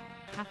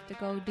I have to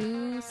go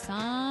do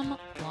some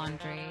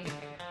laundry.